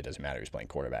Keenum. It really doesn't matter who's playing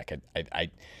quarterback.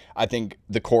 I think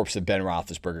the corpse of Ben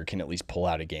Roethlisberger can at least pull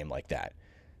out a game like that.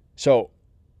 So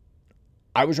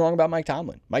I was wrong about Mike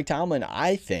Tomlin. Mike Tomlin,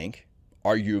 I think,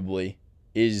 arguably,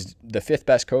 is the fifth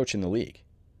best coach in the league.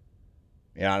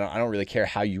 I don't really care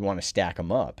how you want to stack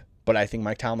him up, but I think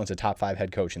Mike Tomlin's a top 5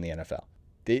 head coach in the NFL.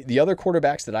 The other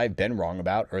quarterbacks that I've been wrong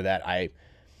about, or that I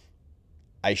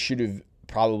should have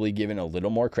probably given a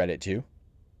little more credit to,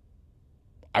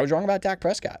 I was wrong about Dak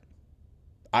Prescott.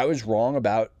 I was wrong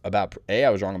about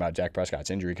Dak Prescott's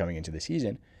injury coming into the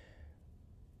season,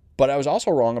 but I was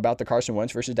also wrong about the Carson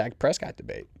Wentz versus Dak Prescott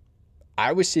debate.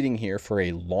 I was sitting here for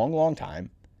a long, long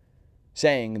time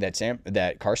saying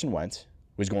that Carson Wentz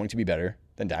was going to be better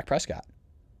than Dak Prescott.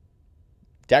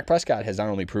 Dak Prescott has not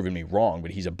only proven me wrong,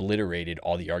 but he's obliterated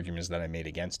all the arguments that I made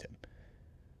against him.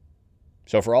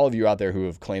 So for all of you out there who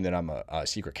have claimed that I'm a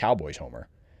secret Cowboys homer,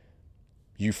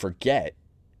 you forget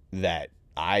that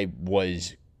I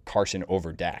was Carson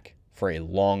over Dak for a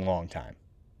long, long time.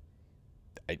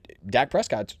 Dak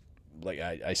Prescott, like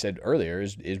I said earlier,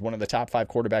 is one of the top 5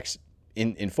 quarterbacks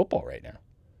in football right now.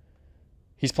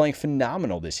 He's playing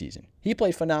phenomenal this season. He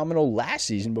played phenomenal last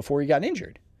season before he got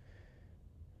injured.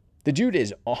 The dude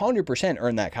is 100%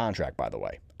 earned that contract, by the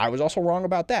way. I was also wrong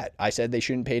about that. I said they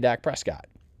shouldn't pay Dak Prescott.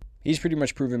 He's pretty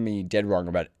much proven me dead wrong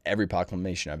about every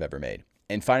proclamation I've ever made.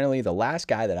 And finally, the last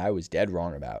guy that I was dead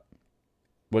wrong about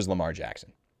was Lamar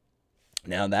Jackson.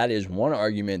 Now, that is one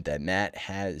argument that Matt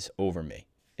has over me,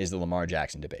 is the Lamar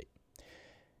Jackson debate.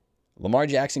 Lamar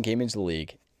Jackson came into the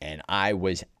league, and I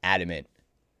was adamant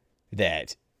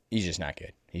that he's just not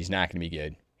good. He's not going to be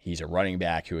good. He's a running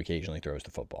back who occasionally throws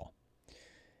the football.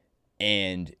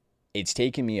 And it's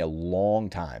taken me a long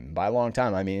time. By a long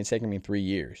time, I mean it's taken me 3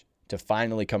 years to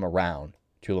finally come around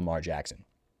to Lamar Jackson.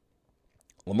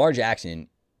 Lamar Jackson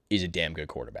is a damn good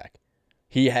quarterback.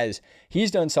 He's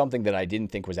done something that I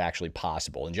didn't think was actually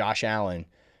possible. And Josh Allen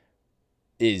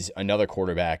is another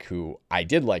quarterback who I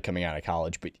did like coming out of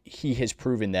college, but he has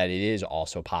proven that it is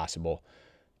also possible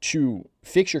to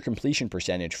fix your completion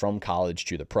percentage from college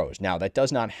to the pros. Now, that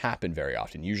does not happen very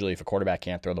often. Usually, if a quarterback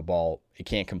can't throw the ball, he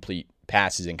can't complete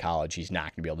passes in college, he's not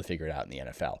going to be able to figure it out in the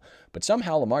NFL. But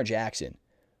somehow Lamar Jackson,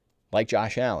 like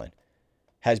Josh Allen,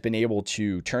 has been able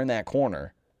to turn that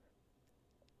corner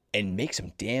and make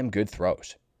some damn good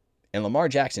throws. And Lamar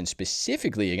Jackson,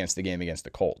 specifically against the game against the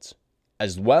Colts,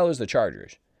 as well as the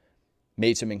Chargers,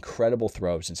 made some incredible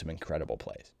throws and some incredible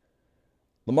plays.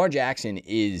 Lamar Jackson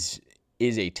is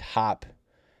a top,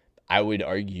 I would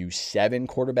argue, 7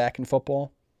 quarterback in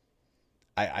football.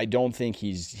 I don't think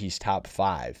he's top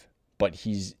 5, but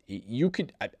he's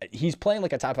playing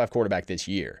like a top 5 quarterback this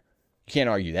year. You can't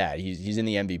argue that. He's in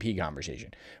the MVP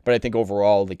conversation. But I think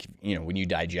overall, like, you know, when you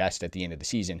digest at the end of the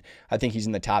season, I think he's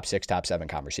in the top 6, top 7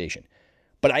 conversation.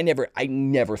 But I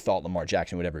never thought Lamar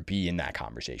Jackson would ever be in that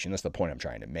conversation. That's the point I'm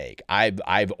trying to make.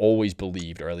 I've always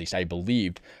believed, or at least I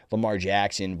believed, Lamar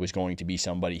Jackson was going to be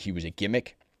somebody. He was a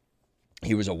gimmick.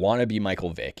 He was a wannabe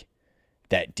Michael Vick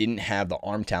that didn't have the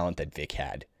arm talent that Vick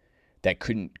had, that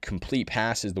couldn't complete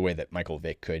passes the way that Michael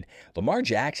Vick could. Lamar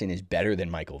Jackson is better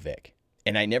than Michael Vick.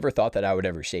 And I never thought that I would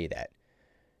ever say that.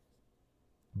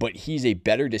 But he's a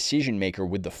better decision maker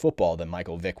with the football than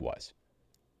Michael Vick was.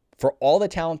 For all the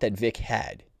talent that Vick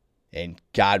had, and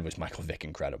God was Michael Vick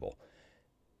incredible,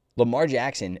 Lamar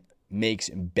Jackson makes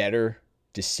better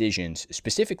decisions,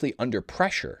 specifically under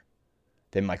pressure,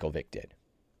 than Michael Vick did.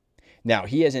 Now,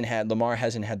 Lamar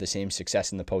hasn't had the same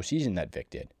success in the postseason that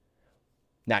Vick did.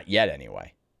 Not yet,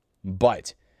 anyway.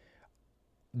 But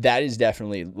that is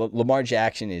definitely, Lamar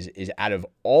Jackson is out of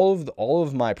all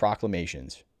of my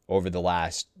proclamations over the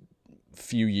last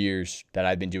few years that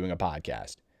I've been doing a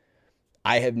podcast,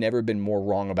 I have never been more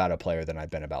wrong about a player than I've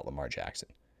been about Lamar Jackson.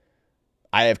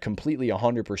 I have completely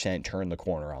 100% turned the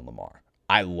corner on Lamar.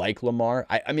 I like Lamar.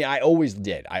 I mean, I always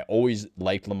did. I always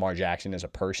liked Lamar Jackson as a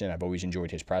person. I've always enjoyed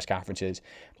his press conferences.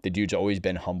 The dude's always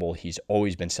been humble. He's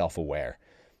always been self-aware.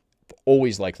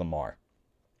 Always liked Lamar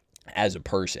as a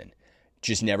person.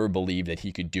 Just never believed that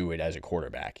he could do it as a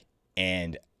quarterback.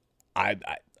 And I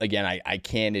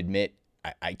can't admit,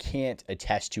 I can't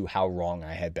attest to how wrong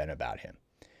I have been about him.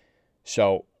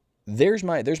 So there's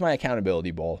my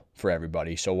accountability bowl for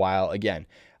everybody. So while, again,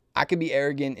 I can be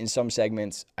arrogant in some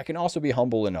segments, I can also be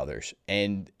humble in others.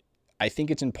 And I think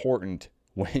it's important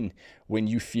when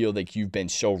you feel like you've been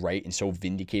so right and so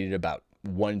vindicated about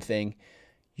one thing,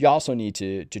 you also need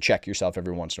to check yourself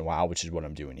every once in a while, which is what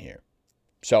I'm doing here.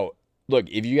 So look,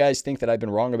 if you guys think that I've been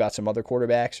wrong about some other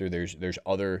quarterbacks, or there's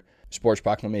other sports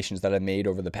proclamations that I've made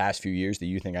over the past few years that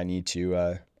you think I need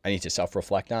to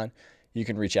self-reflect on, you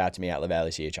can reach out to me at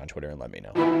LaValleyCH on Twitter and let me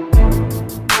know.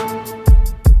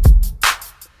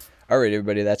 All right,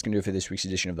 everybody, that's going to do it for this week's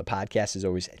edition of the podcast. As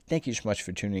always, thank you so much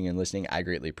for tuning and listening. I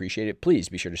greatly appreciate it. Please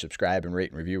be sure to subscribe and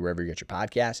rate and review wherever you get your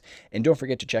podcasts. And don't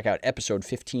forget to check out episode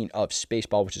 15 of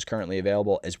Spaceball, which is currently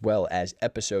available, as well as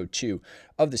episode 2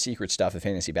 of the Secret Stuff, a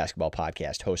fantasy basketball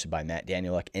podcast hosted by Matt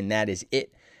Danieluk. And that is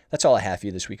it. That's all I have for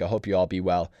you this week. I hope you all be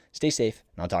well. Stay safe,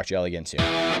 and I'll talk to you all again soon.